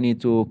think I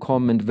need to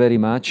comment very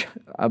much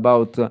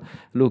about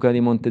Luca Di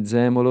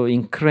Montezemolo.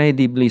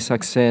 Incredibly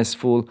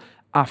successful,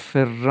 a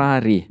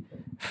Ferrari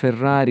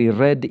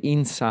red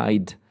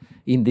inside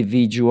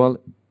individual,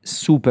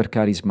 super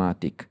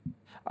charismatic,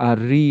 a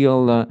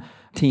real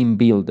team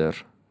builder.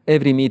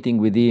 Every meeting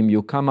with him,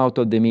 you come out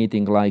of the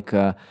meeting like,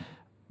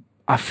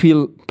 I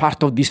feel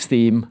part of this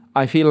team.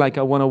 I feel like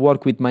I want to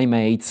work with my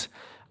mates.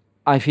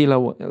 I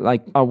feel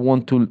like I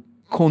want to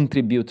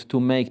contribute to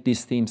make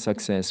this team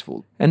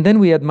successful. And then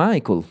we had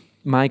Michael.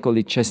 Michael,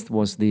 it just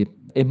was the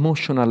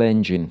emotional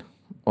engine,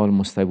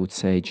 almost, I would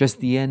say, just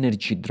the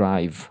energy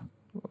drive.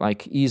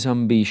 Like his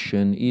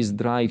ambition, his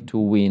drive to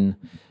win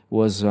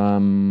was,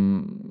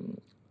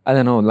 I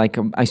don't know, like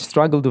I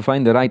struggle to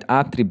find the right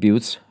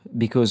attributes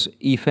because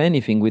if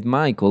anything with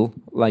Michael,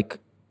 like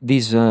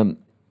this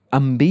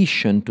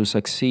ambition to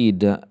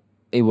succeed,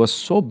 it was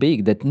so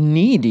big that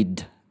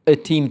needed a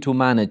team to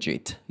manage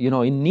it. You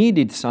know, it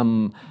needed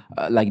some,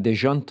 like the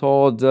Jean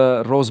Todt,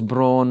 Ross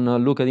Brawn,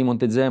 Luca Di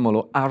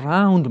Montezemolo,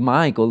 around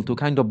Michael to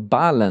kind of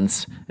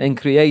balance and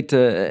create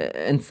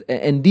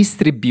and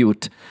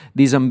distribute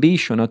this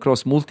ambition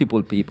across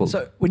multiple people.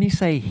 So when you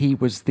say he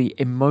was the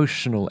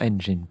emotional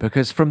engine,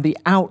 because from the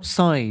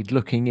outside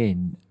looking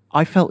in,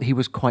 I felt he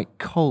was quite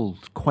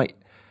cold, quite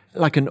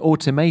like an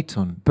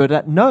automaton.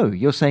 But no,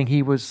 you're saying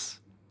he was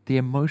the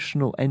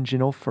emotional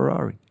engine of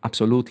Ferrari.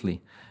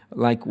 Absolutely.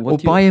 Like what? Or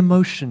by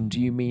emotion, do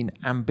you mean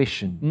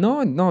ambition?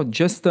 No,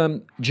 just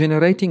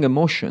generating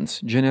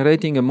emotions.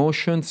 Generating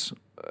emotions,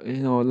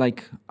 you know,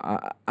 like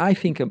I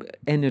think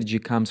energy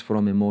comes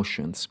from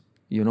emotions,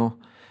 you know.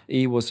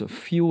 He was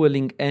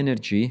fueling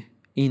energy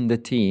in the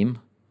team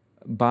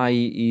by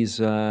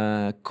his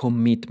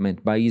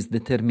commitment, by his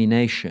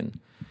determination,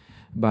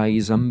 by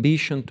his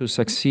ambition to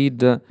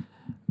succeed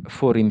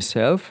for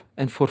himself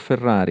and for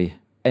Ferrari.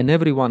 And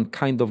everyone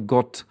kind of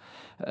got,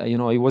 you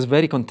know, it was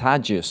very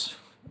contagious.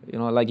 You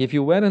know, like if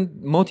you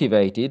weren't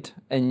motivated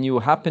and you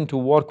happened to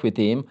work with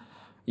him,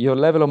 your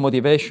level of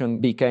motivation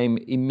became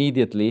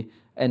immediately,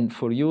 and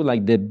for you,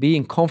 like the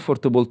being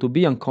comfortable to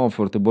be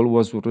uncomfortable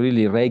was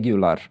really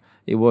regular.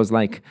 It was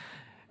like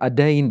a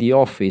day in the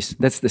office.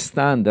 That's the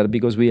standard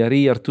because we are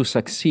here to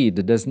succeed.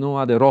 There's no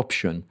other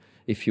option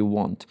if you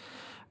want.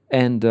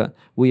 And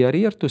we are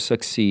here to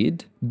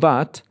succeed,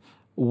 but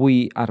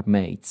we are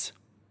mates.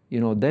 You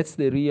know, that's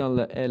the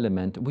real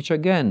element, which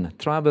again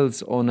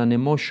travels on an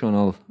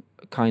emotional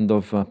kind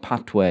of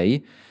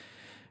pathway.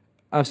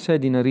 I've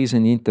said in a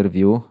recent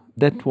interview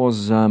that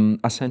was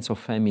a sense of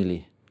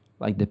family.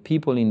 Like the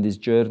people in this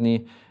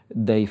journey,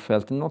 they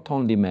felt not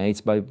only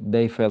mates, but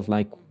they felt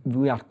like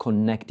we are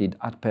connected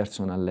at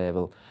personal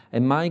level.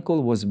 And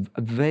Michael was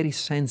a very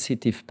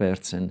sensitive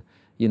person,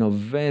 you know,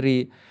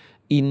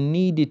 he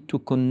needed to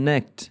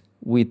connect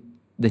with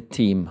the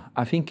team.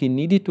 I think he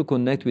needed to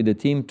connect with the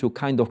team to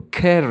kind of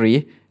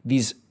carry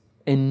this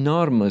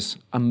enormous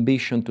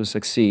ambition to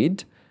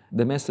succeed.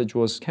 The message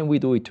was, can we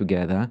do it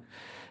together?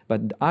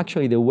 But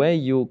actually the way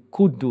you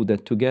could do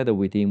that together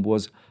with him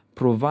was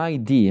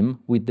provide him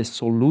with the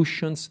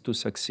solutions to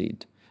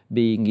succeed.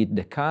 Being it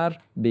the car,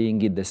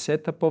 being it the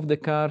setup of the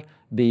car,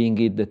 being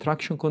it the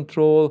traction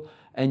control,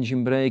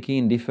 engine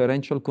braking,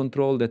 differential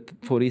control that,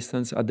 for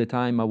instance, at the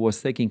time I was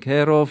taking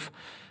care of,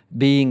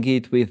 being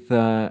it with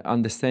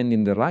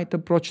understanding the right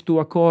approach to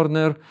a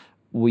corner,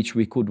 which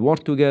we could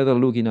work together,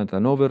 looking at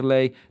an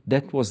overlay.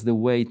 That was the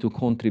way to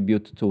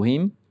contribute to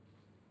him.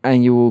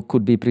 And you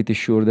could be pretty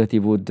sure that he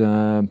would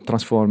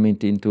transform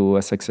it into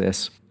a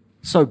success.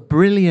 So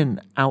brilliant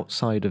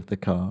outside of the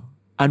car.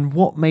 And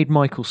what made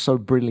Michael so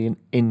brilliant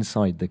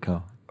inside the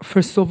car?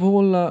 First of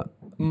all,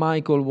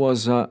 Michael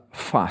was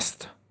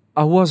fast.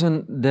 I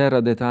wasn't there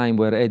at the time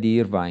where Eddie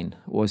Irvine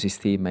was his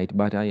teammate,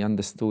 but I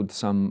understood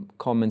some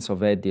comments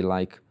of Eddie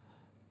like,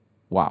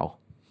 wow,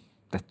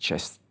 that's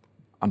just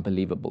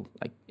unbelievable.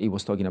 Like he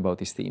was talking about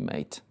his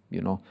teammate,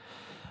 you know.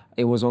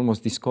 It was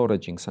almost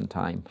discouraging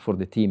sometimes for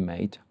the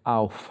teammate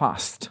how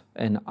fast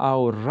and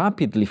how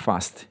rapidly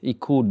fast it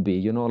could be.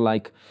 You know,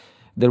 like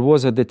there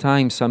was at the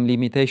time some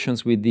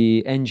limitations with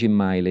the engine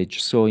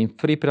mileage. So in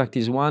free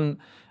practice one,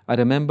 I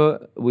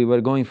remember we were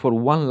going for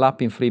one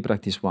lap in free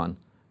practice one.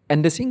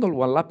 And the single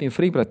one lap in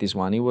free practice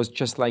one, it was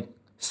just like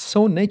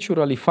so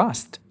naturally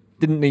fast.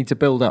 Didn't need to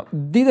build up.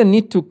 Didn't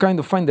need to kind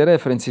of find the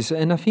references.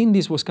 And I think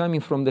this was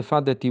coming from the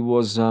fact that it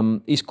was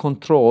his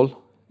control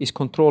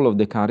of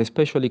the car,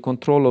 especially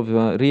control of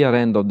the rear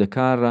end of the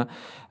car.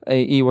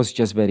 He was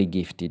just very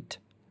gifted.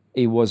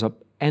 He was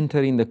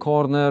entering the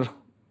corner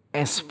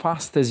as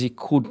fast as he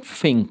could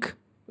think.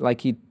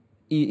 Like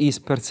his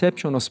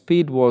perception of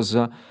speed was,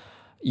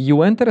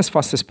 you enter as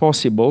fast as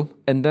possible,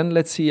 and then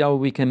let's see how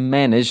we can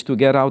manage to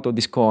get out of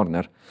this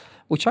corner.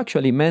 Which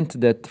actually meant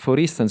that, for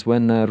instance,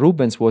 when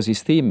Rubens was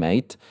his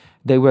teammate,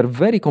 they were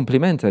very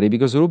complementary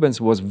because Rubens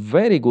was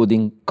very good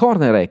in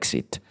corner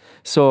exit.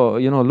 So,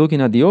 you know,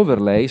 looking at the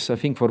overlays, I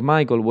think for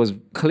Michael was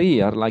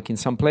clear, like in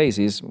some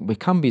places, we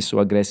can't be so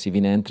aggressive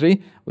in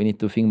entry. We need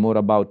to think more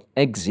about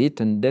exit,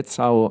 and that's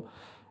how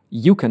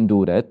you can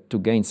do that to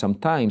gain some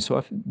time.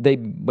 So they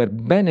were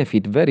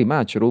benefit very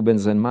much,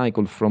 Rubens and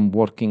Michael, from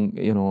working,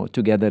 you know,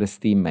 together as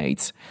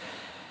teammates.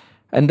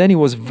 And then he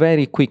was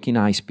very quick in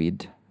high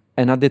speed.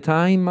 And at the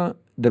time,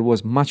 there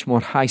was much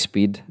more high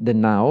speed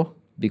than now,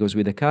 because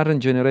with the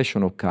current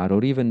generation of car,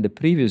 or even the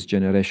previous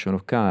generation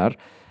of car,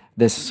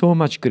 there's so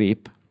much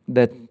grip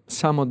that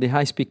some of the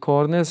high-speed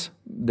corners,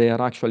 they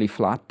are actually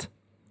flat,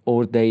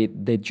 or the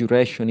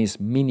duration is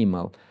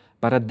minimal.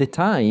 But at the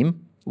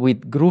time,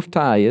 with groove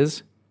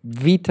tires,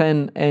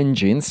 V10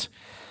 engines,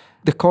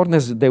 the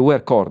corners, they were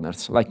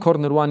corners. Like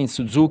corner 1 in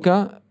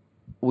Suzuka,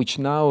 which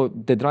now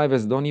the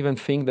drivers don't even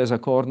think there's a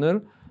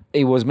corner,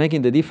 it was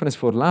making the difference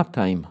for lap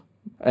time.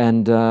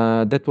 And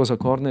that was a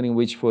corner in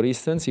which, for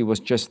instance, he was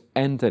just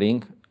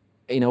entering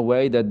in a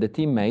way that the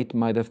teammate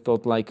might have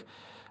thought, like,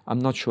 I'm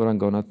not sure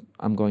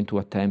I'm going to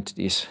attempt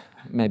this.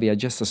 Maybe I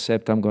just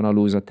accept I'm going to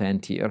lose a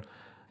 10th here.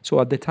 So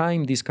at the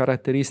time, these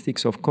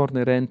characteristics of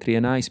corner entry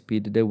and high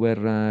speed, they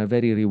were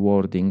very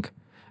rewarding.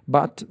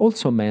 But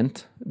also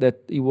meant that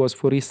he was,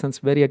 for instance,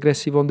 very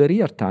aggressive on the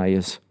rear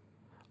tires.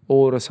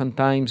 Or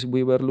sometimes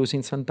we were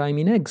losing some time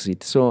in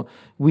exit. So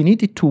we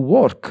needed to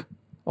work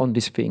on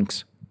these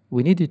things.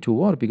 We needed to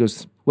work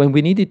because when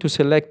we needed to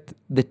select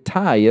the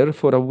tire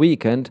for a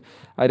weekend,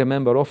 I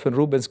remember often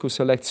Rubens could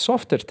select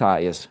softer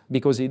tires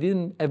because he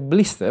didn't have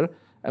blister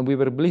and we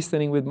were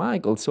blistering with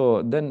Michael.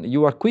 So then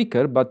you are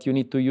quicker, but you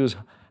need to use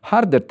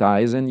harder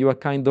tires and you are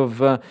kind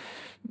of,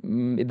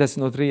 that's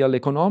not real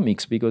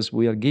economics because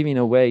we are giving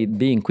away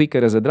being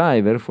quicker as a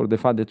driver for the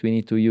fact that we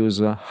need to use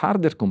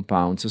harder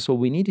compounds. So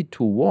we needed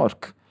to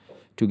work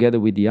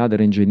together with the other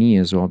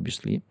engineers,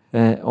 obviously,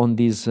 on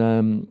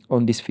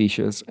these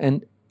features.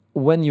 And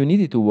when you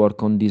needed to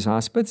work on these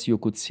aspects, you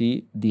could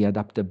see the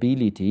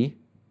adaptability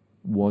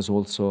was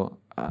also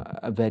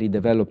a very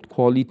developed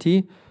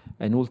quality,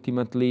 and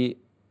ultimately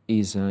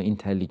is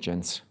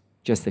intelligence,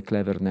 just the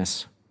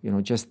cleverness,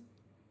 just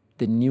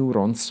the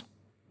neurons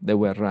that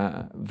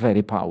were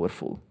very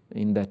powerful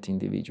in that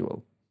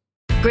individual.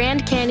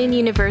 Grand Canyon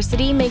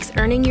University makes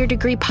earning your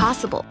degree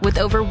possible with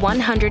over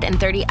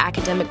 130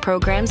 academic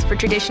programs for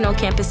traditional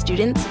campus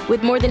students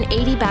with more than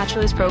 80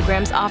 bachelor's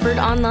programs offered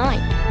online.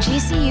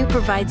 GCU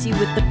provides you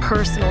with the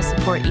personal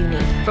support you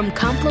need, from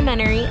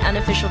complimentary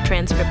unofficial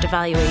transcript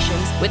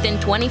evaluations within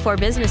 24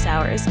 business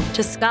hours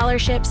to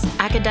scholarships,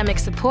 academic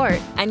support,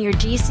 and your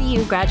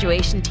GCU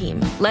graduation team,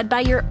 led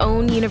by your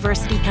own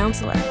university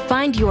counselor.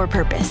 Find your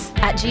purpose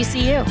at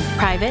GCU.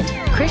 Private,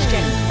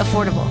 Christian,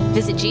 affordable.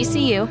 Visit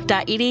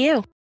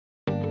gcu.edu.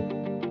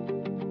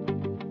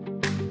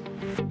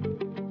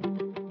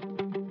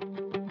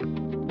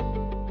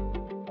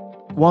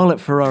 While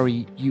at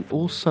Ferrari, you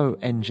also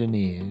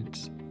engineered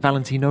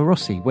Valentino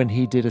Rossi when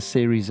he did a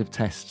series of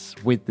tests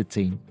with the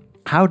team.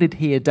 How did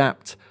he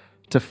adapt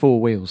to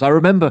four wheels? I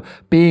remember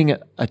being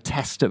at a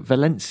test at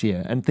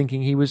Valencia and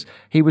thinking he was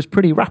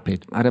pretty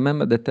rapid. I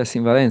remember the test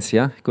in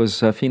Valencia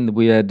because I think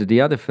we had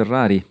the other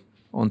Ferrari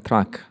on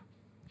track.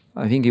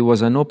 I think it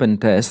was an open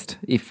test,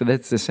 if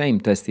that's the same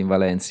test in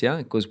Valencia.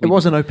 It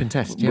was an open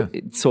test, yeah.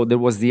 So there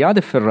was the other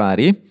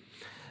Ferrari,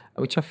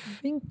 which I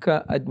think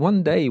at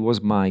one day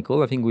was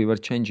Michael. I think we were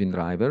changing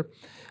driver.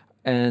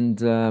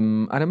 And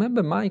I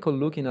remember Michael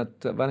looking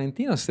at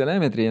Valentino's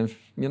telemetry and,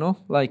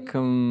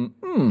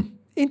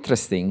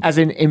 interesting. As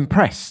in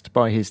impressed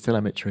by his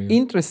telemetry.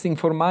 Interesting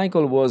for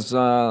Michael was,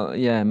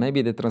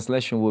 maybe the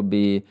translation would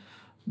be,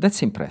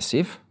 that's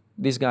impressive.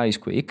 This guy is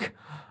quick.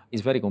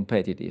 He's very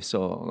competitive.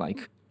 So,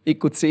 he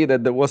could see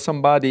that there was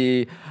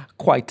somebody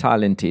quite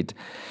talented.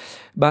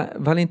 But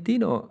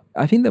Valentino,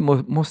 I think the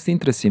most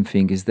interesting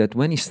thing is that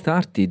when he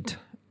started,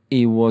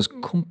 he was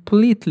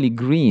completely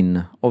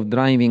green of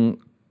driving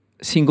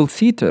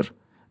single-seater.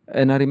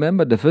 And I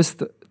remember the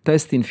first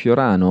test in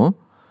Fiorano,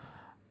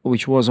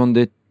 which was on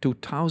the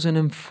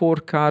 2004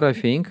 car, I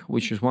think,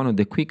 which is one of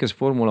the quickest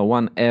Formula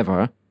One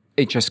ever.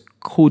 It just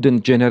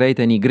couldn't generate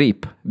any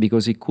grip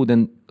because it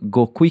couldn't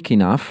go quick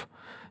enough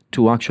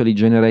to actually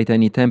generate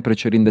any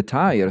temperature in the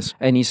tires.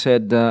 And he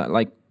said,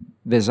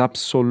 there's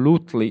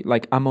absolutely,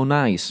 I'm on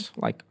ice.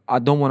 I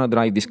don't want to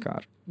drive this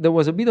car. There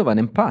was a bit of an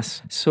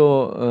impasse.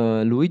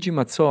 So Luigi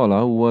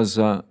Mazzola, who was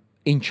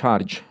in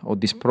charge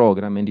of this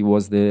program, and he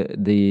was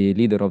the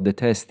leader of the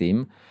test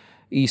team,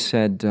 he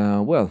said,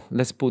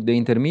 let's put the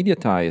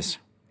intermediate tires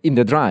in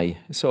the dry.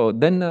 So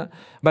then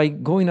by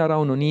going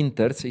around on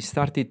inters, he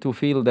started to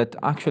feel that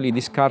actually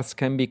these cars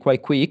can be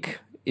quite quick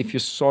if you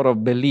sort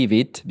of believe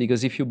it,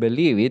 because if you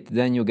believe it,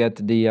 then you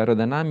get the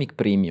aerodynamic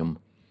premium.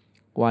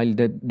 While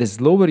the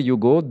slower you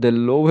go, the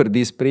lower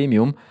this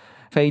premium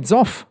fades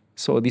off.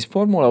 So this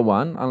Formula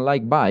One,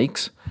 unlike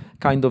bikes,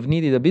 kind of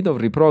needed a bit of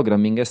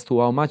reprogramming as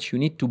to how much you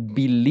need to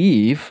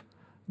believe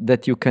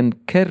that you can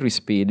carry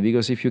speed,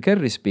 because if you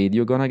carry speed,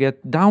 you're going to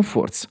get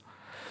downforce.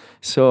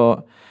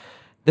 So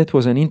that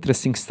was an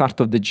interesting start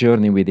of the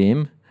journey with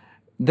him.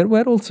 There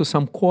were also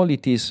some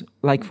qualities,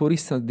 like, for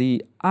instance,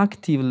 the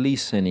active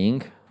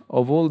listening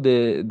of all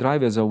the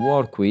drivers I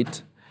work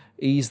with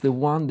is the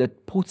one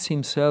that puts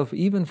himself,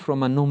 even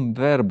from a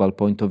non-verbal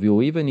point of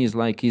view, even his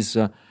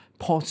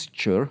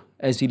posture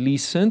as he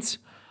listens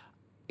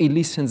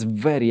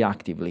very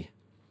actively.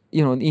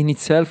 In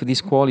itself,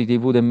 this quality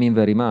wouldn't mean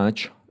very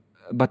much,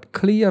 but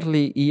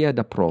clearly he had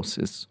a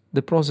process.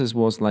 The process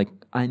was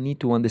I need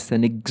to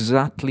understand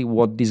exactly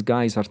what these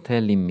guys are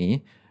telling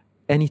me,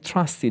 and he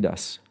trusted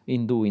us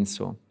in doing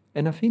so.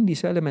 And I think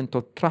this element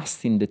of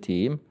trusting the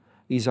team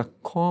is a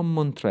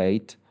common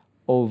trait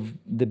of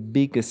the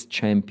biggest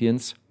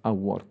champions I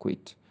work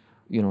with.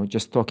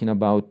 Just talking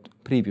about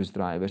previous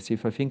drivers.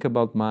 If I think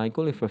about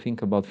Michael, if I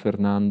think about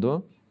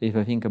Fernando, if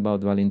I think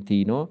about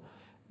Valentino,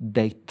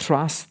 they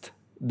trust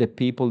the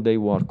people they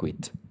work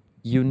with.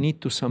 You need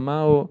to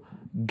somehow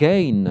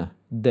gain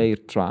their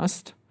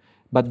trust,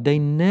 but they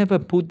never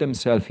put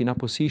themselves in a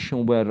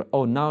position where,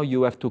 now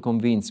you have to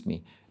convince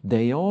me.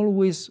 They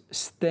always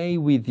stay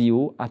with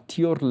you at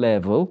your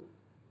level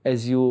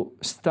as you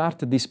start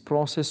this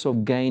process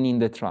of gaining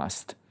the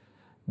trust.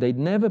 They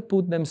never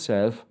put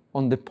themselves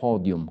on the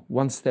podium,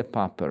 one step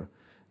upper.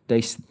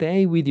 They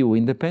stay with you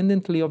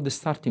independently of the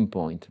starting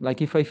point.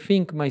 Like if I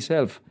think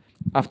myself,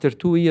 after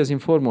 2 years in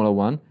Formula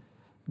One,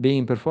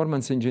 being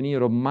performance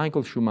engineer of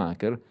Michael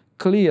Schumacher,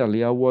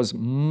 clearly I was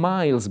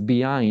miles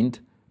behind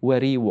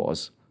where he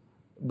was.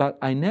 But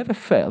I never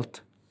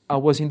felt I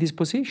was in this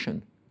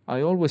position.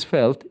 I always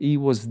felt he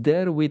was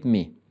there with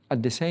me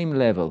at the same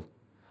level.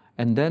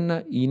 And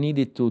then he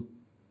needed to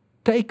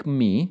take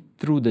me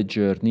through the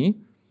journey,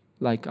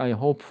 like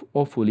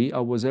hopefully I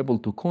was able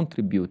to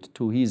contribute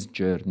to his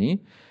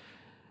journey.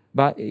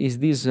 But it's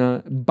this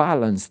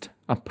balanced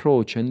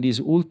approach and this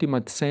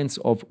ultimate sense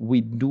of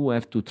we do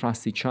have to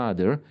trust each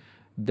other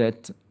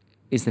that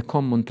is the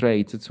common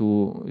trait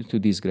to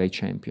these great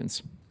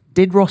champions.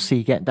 Did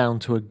Rossi get down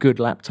to a good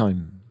lap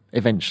time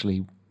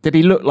eventually? Did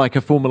he look like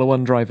a Formula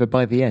One driver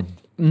by the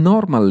end?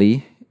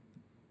 Normally,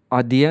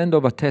 at the end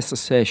of a test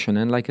session,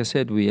 and like I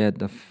said, we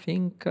had, I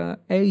think,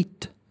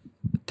 8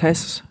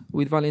 tests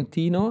with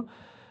Valentino.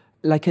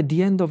 Like at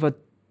the end of a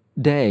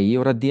day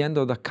or at the end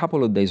of a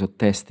couple of days of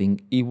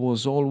testing, he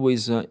was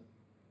always,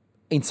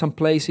 in some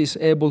places,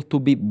 able to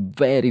be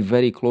very,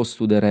 very close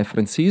to the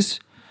references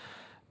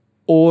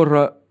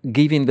or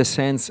giving the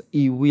sense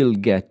he will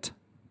get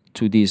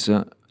to this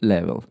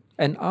level.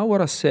 And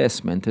our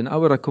assessment and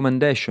our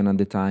recommendation at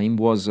the time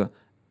was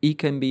he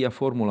can be a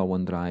Formula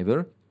One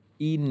driver.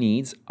 He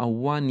needs a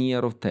 1 year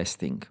of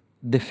testing.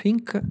 The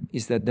thing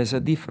is that there's a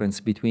difference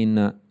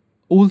between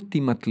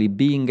ultimately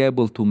being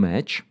able to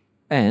match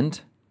and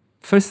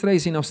first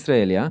race in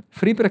Australia,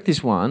 free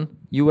practice 1,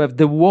 you have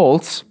the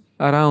walls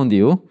around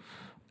you,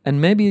 and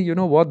maybe,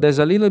 there's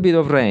a little bit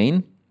of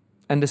rain,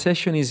 and the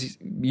session is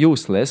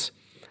useless,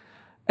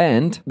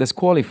 and there's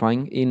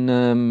qualifying in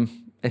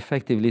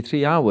effectively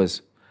 3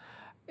 hours.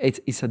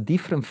 It's a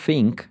different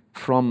thing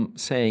from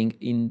saying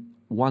in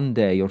 1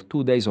 day or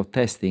 2 days of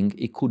testing,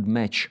 it could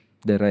match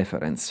the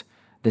reference.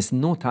 There's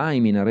no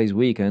time in a race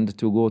weekend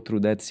to go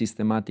through that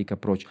systematic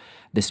approach.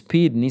 The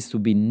speed needs to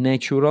be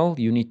natural.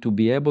 You need to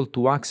be able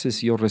to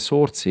access your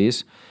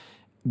resources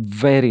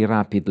very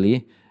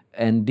rapidly.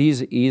 And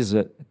this is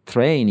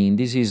training.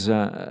 This is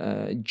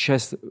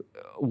just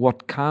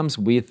what comes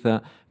with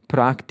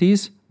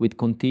practice, with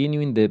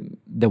continuing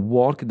the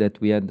work that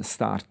we had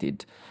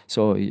started.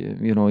 So,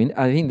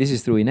 I think this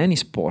is true in any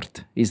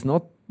sport. It's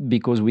not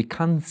because we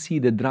can't see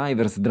the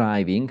drivers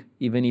driving,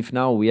 even if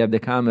now we have the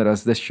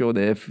cameras that show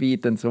their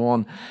feet and so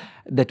on,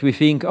 that we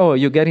think,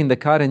 you get in the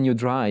car and you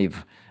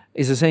drive.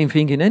 It's the same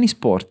thing in any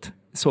sport.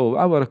 So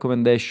our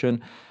recommendation,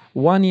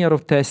 1 year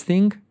of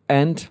testing,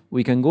 and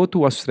we can go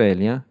to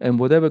Australia, and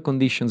whatever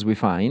conditions we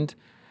find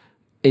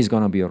is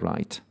going to be all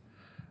right.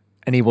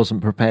 And he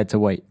wasn't prepared to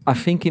wait? I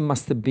think he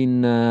must have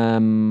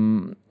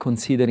been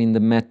considering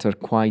the matter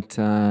quite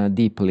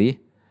deeply,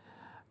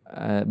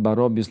 but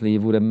obviously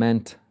it would have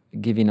meant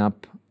giving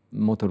up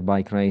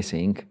motorbike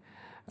racing.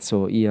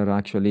 So here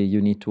actually you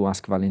need to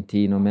ask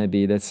Valentino.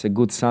 Maybe that's a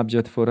good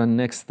subject for our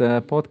next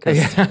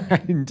podcast. Yeah,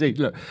 indeed.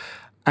 Look,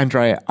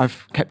 Andrea,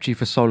 I've kept you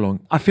for so long.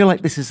 I feel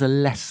like this is a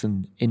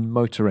lesson in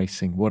motor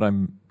racing, what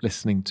I'm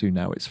listening to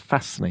now. It's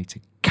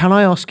fascinating. Can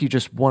I ask you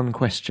just one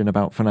question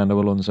about Fernando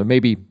Alonso?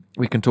 Maybe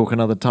we can talk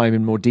another time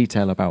in more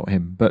detail about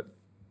him. But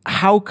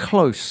how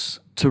close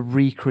to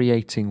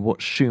recreating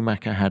what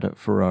Schumacher had at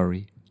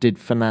Ferrari did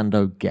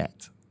Fernando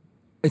get?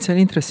 It's an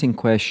interesting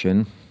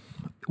question.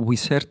 We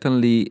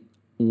certainly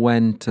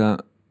went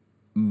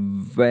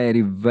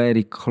very,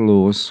 very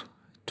close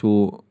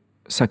to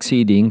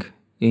succeeding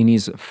in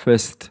his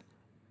first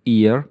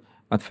year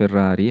at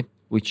Ferrari,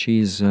 which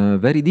is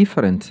very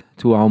different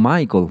to how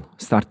Michael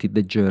started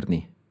the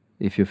journey.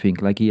 If you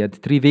think, like he had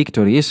 3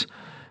 victories,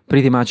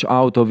 pretty much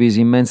out of his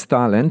immense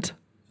talent,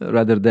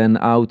 rather than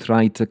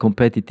outright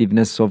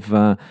competitiveness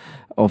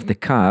of the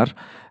car.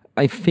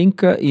 I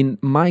think in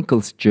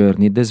Michael's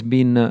journey, there's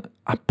been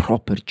a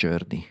proper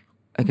journey.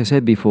 Like I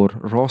said before,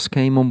 Ross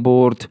came on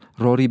board,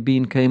 Rory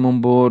Bean came on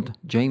board,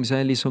 James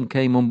Ellison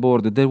came on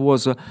board. There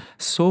was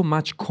so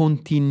much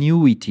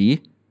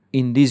continuity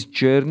in this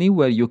journey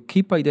where you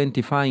keep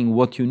identifying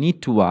what you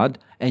need to add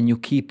and you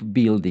keep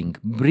building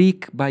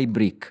brick by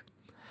brick,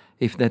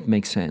 if that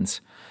makes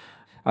sense.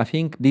 I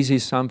think this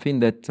is something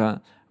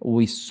that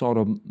we sort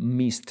of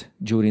missed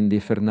during the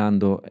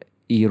Fernando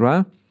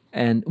era.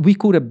 And we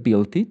could have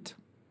built it,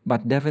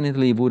 but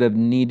definitely would have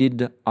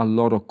needed a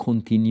lot of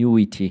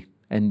continuity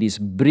and this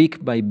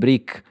brick by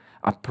brick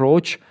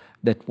approach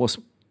that was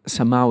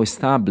somehow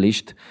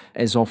established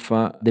as of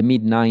the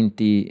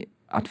mid-90s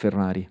at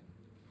Ferrari.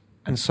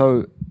 And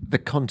so the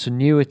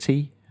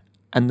continuity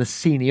and the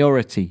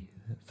seniority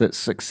that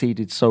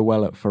succeeded so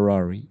well at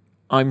Ferrari,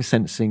 I'm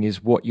sensing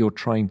is what you're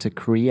trying to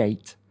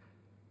create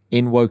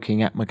in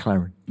Woking at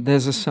McLaren.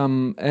 There's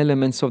some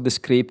elements of the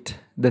script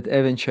that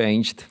haven't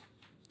changed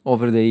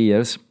over the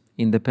years,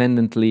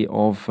 independently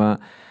of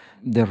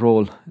the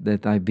role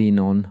that I've been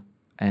on,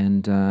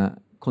 and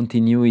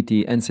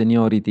continuity and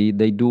seniority,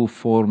 they do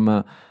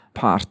form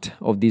part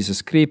of this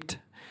script,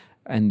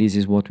 and this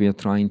is what we are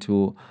trying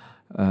to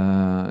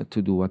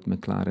do at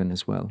McLaren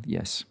as well,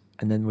 yes.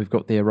 And then we've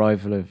got the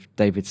arrival of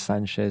David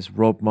Sanchez,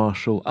 Rob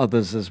Marshall,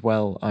 others as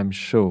well, I'm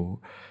sure.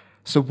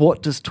 So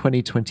what does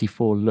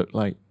 2024 look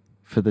like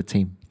for the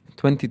team?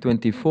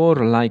 2024,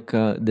 like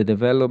the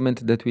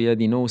development that we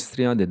had in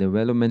Austria, the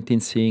development in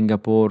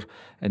Singapore,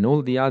 and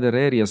all the other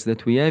areas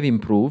that we have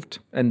improved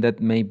and that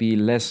may be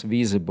less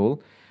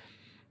visible,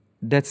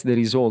 that's the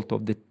result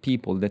of the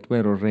people that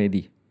were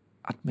already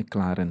at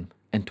McLaren.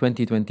 And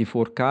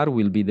 2024 car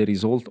will be the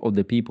result of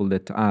the people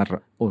that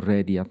are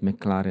already at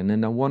McLaren.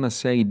 And I want to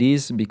say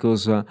this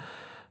because,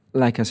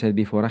 like I said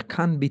before, I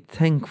can't be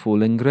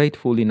thankful and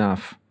grateful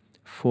enough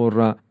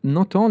for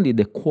not only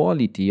the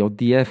quality of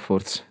the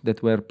efforts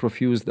that were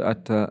profused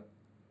at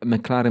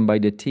McLaren by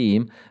the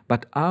team,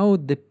 but how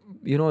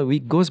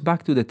it goes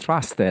back to the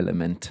trust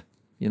element,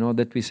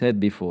 that we said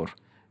before.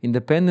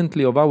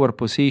 Independently of our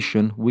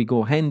position, we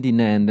go hand in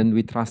hand and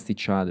we trust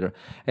each other.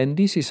 And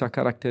this is a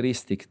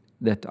characteristic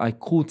that I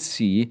could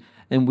see,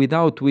 and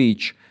without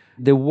which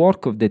the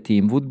work of the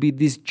team would be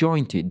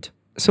disjointed.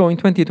 So in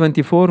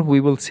 2024, we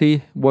will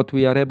see what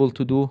we are able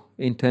to do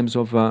in terms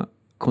of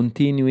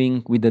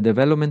continuing with the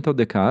development of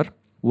the car.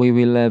 We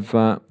will have,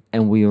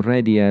 and we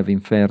already have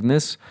in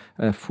fairness,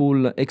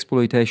 full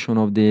exploitation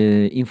of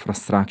the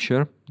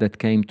infrastructure that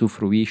came to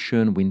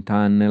fruition, wind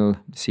tunnel,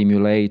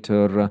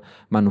 simulator,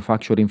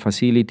 manufacturing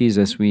facilities,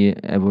 as we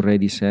have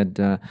already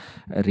said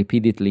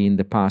repeatedly in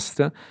the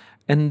past.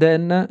 And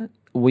then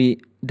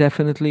we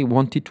definitely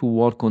wanted to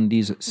work on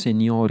this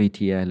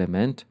seniority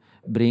element,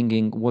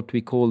 bringing what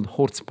we call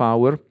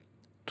horsepower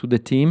to the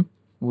team.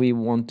 We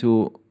want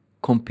to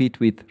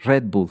compete with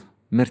Red Bull,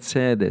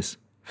 Mercedes,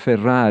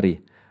 Ferrari.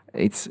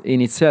 It's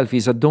in itself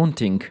is a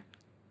daunting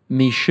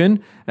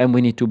mission, and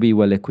we need to be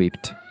well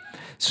equipped.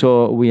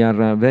 So we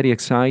are very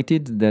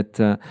excited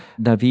that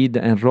David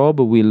and Rob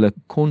will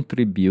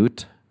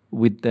contribute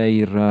with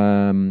their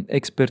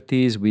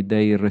expertise, with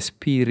their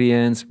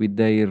experience, with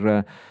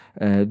their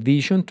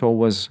vision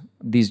towards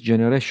this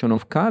generation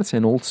of cars,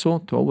 and also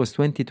towards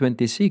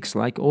 2026.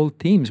 Like all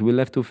teams, we'll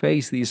have to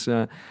face this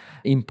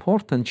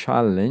important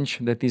challenge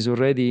that is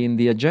already in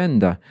the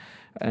agenda,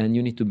 and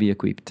you need to be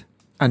equipped.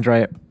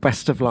 Andrea,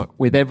 best of luck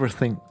with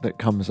everything that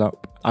comes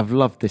up. I've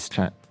loved this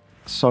chat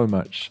so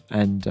much,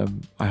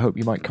 and I hope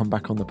you might come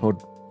back on the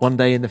pod one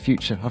day in the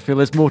future. I feel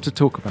there's more to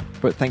talk about,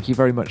 but thank you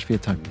very much for your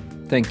time.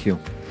 Thank you.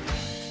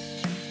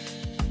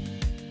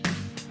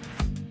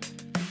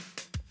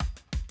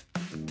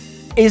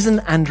 Isn't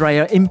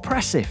Andrea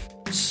impressive?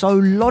 So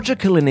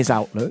logical in his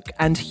outlook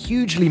and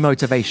hugely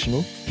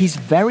motivational. He's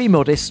very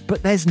modest,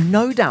 but there's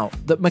no doubt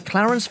that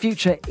McLaren's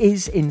future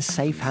is in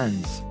safe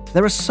hands.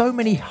 There are so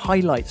many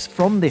highlights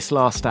from this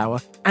last hour.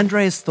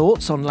 Andrea's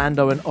thoughts on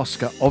Lando and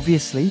Oscar,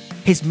 obviously,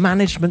 his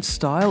management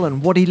style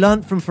and what he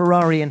learnt from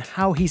Ferrari and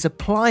how he's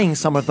applying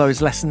some of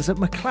those lessons at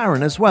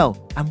McLaren as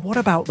well. And what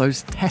about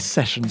those test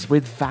sessions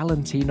with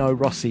Valentino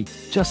Rossi?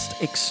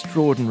 Just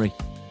extraordinary.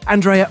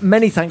 Andrea,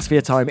 many thanks for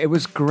your time. It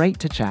was great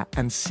to chat,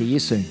 and see you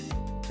soon.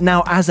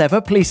 Now, as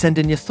ever, please send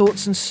in your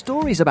thoughts and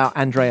stories about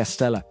Andrea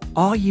Stella.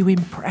 Are you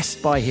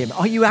impressed by him?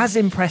 Are you as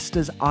impressed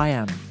as I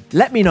am?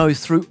 Let me know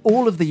through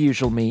all of the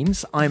usual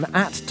means. I'm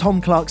at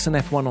Tom Clarkson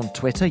F1 on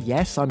Twitter.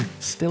 Yes, I'm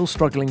still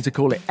struggling to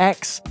call it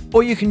X.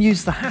 Or you can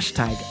use the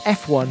hashtag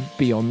F1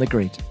 Beyond the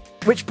Grid.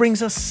 Which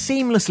brings us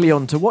seamlessly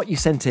on to what you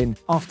sent in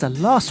after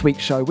last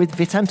week's show with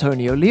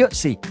Vitantonio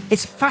Liuzzi.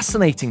 It's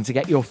fascinating to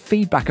get your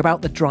feedback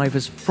about the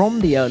drivers from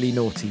the early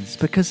noughties,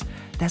 because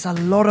there's a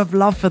lot of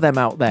love for them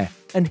out there.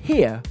 And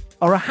here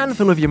are a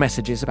handful of your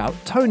messages about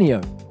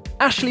Tonio.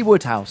 Ashley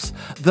Woodhouse,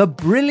 the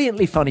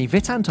brilliantly funny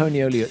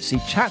Vitantonio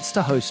Liuzzi chats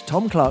to host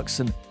Tom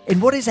Clarkson in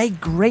what is a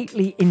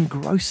greatly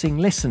engrossing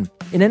listen.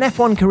 In an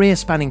F1 career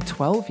spanning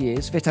 12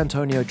 years,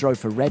 Vitantonio drove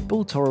for Red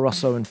Bull, Toro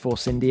Rosso and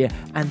Force India,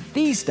 and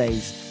these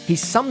days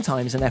he's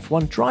sometimes an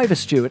F1 driver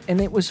steward,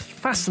 and it was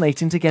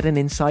fascinating to get an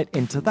insight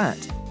into that.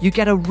 You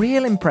get a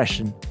real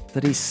impression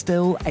that he's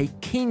still a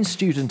keen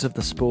student of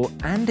the sport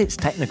and its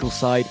technical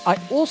side. I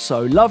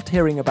also loved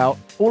hearing about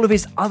all of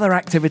his other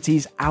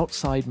activities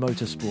outside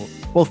motorsport.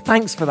 Well,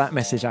 thanks for that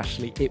message,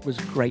 Ashley. It was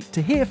great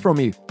to hear from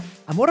you.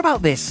 And what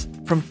about this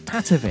from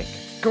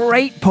Tatovic?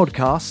 Great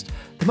podcast.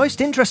 The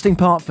most interesting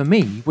part for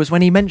me was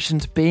when he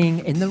mentioned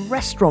being in the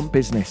restaurant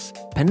business.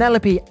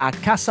 Penelope a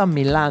Casa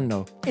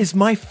Milano is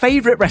my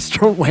favourite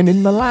restaurant when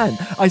in Milan.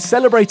 I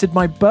celebrated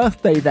my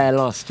birthday there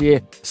last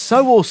year.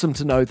 So awesome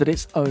to know that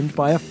it's owned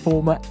by a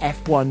former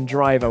F1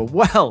 driver.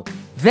 Well,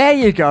 there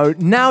you go.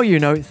 Now you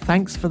know.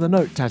 Thanks for the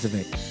note,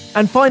 Tatovic.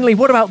 And finally,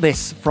 what about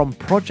this from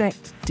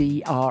Project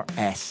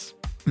DRS?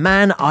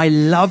 Man, I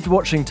loved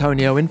watching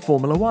Tonio in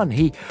Formula One.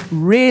 He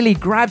really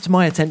grabbed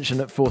my attention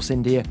at Force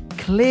India.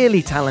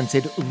 Clearly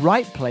talented,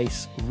 right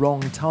place,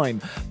 wrong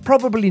time.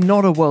 Probably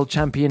not a world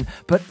champion,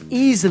 but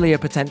easily a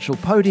potential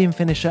podium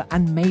finisher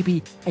and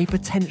maybe a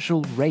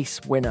potential race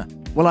winner.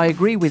 Well, I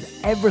agree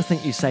with everything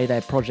you say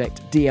there,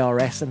 Project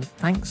DRS, and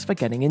thanks for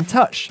getting in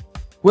touch.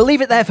 We'll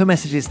leave it there for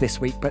messages this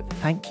week, but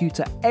thank you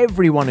to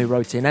everyone who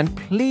wrote in, and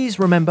please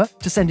remember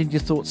to send in your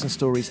thoughts and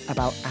stories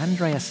about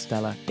Andrea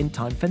Stella in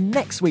time for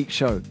next week's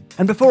show.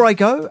 And before I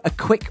go, a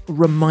quick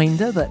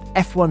reminder that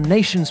F1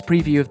 Nation's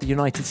preview of the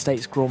United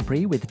States Grand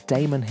Prix with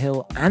Damon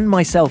Hill and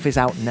myself is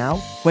out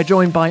now. We're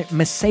joined by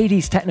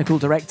Mercedes Technical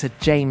Director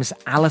James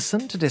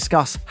Allison to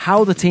discuss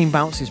how the team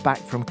bounces back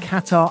from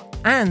Qatar,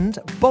 and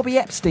Bobby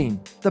Epstein,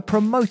 the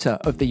promoter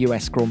of the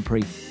US Grand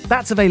Prix.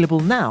 That's available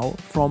now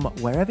from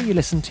wherever you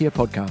listen to your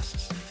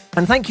podcasts.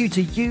 And thank you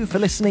to you for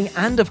listening,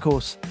 and of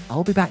course,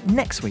 I'll be back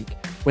next week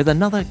with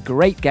another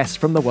great guest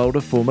from the world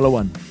of Formula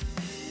One.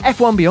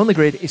 F1 Beyond the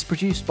Grid is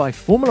produced by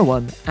Formula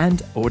One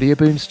and Audio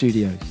Boom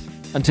Studios.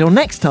 Until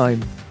next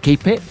time,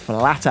 keep it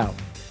flat out.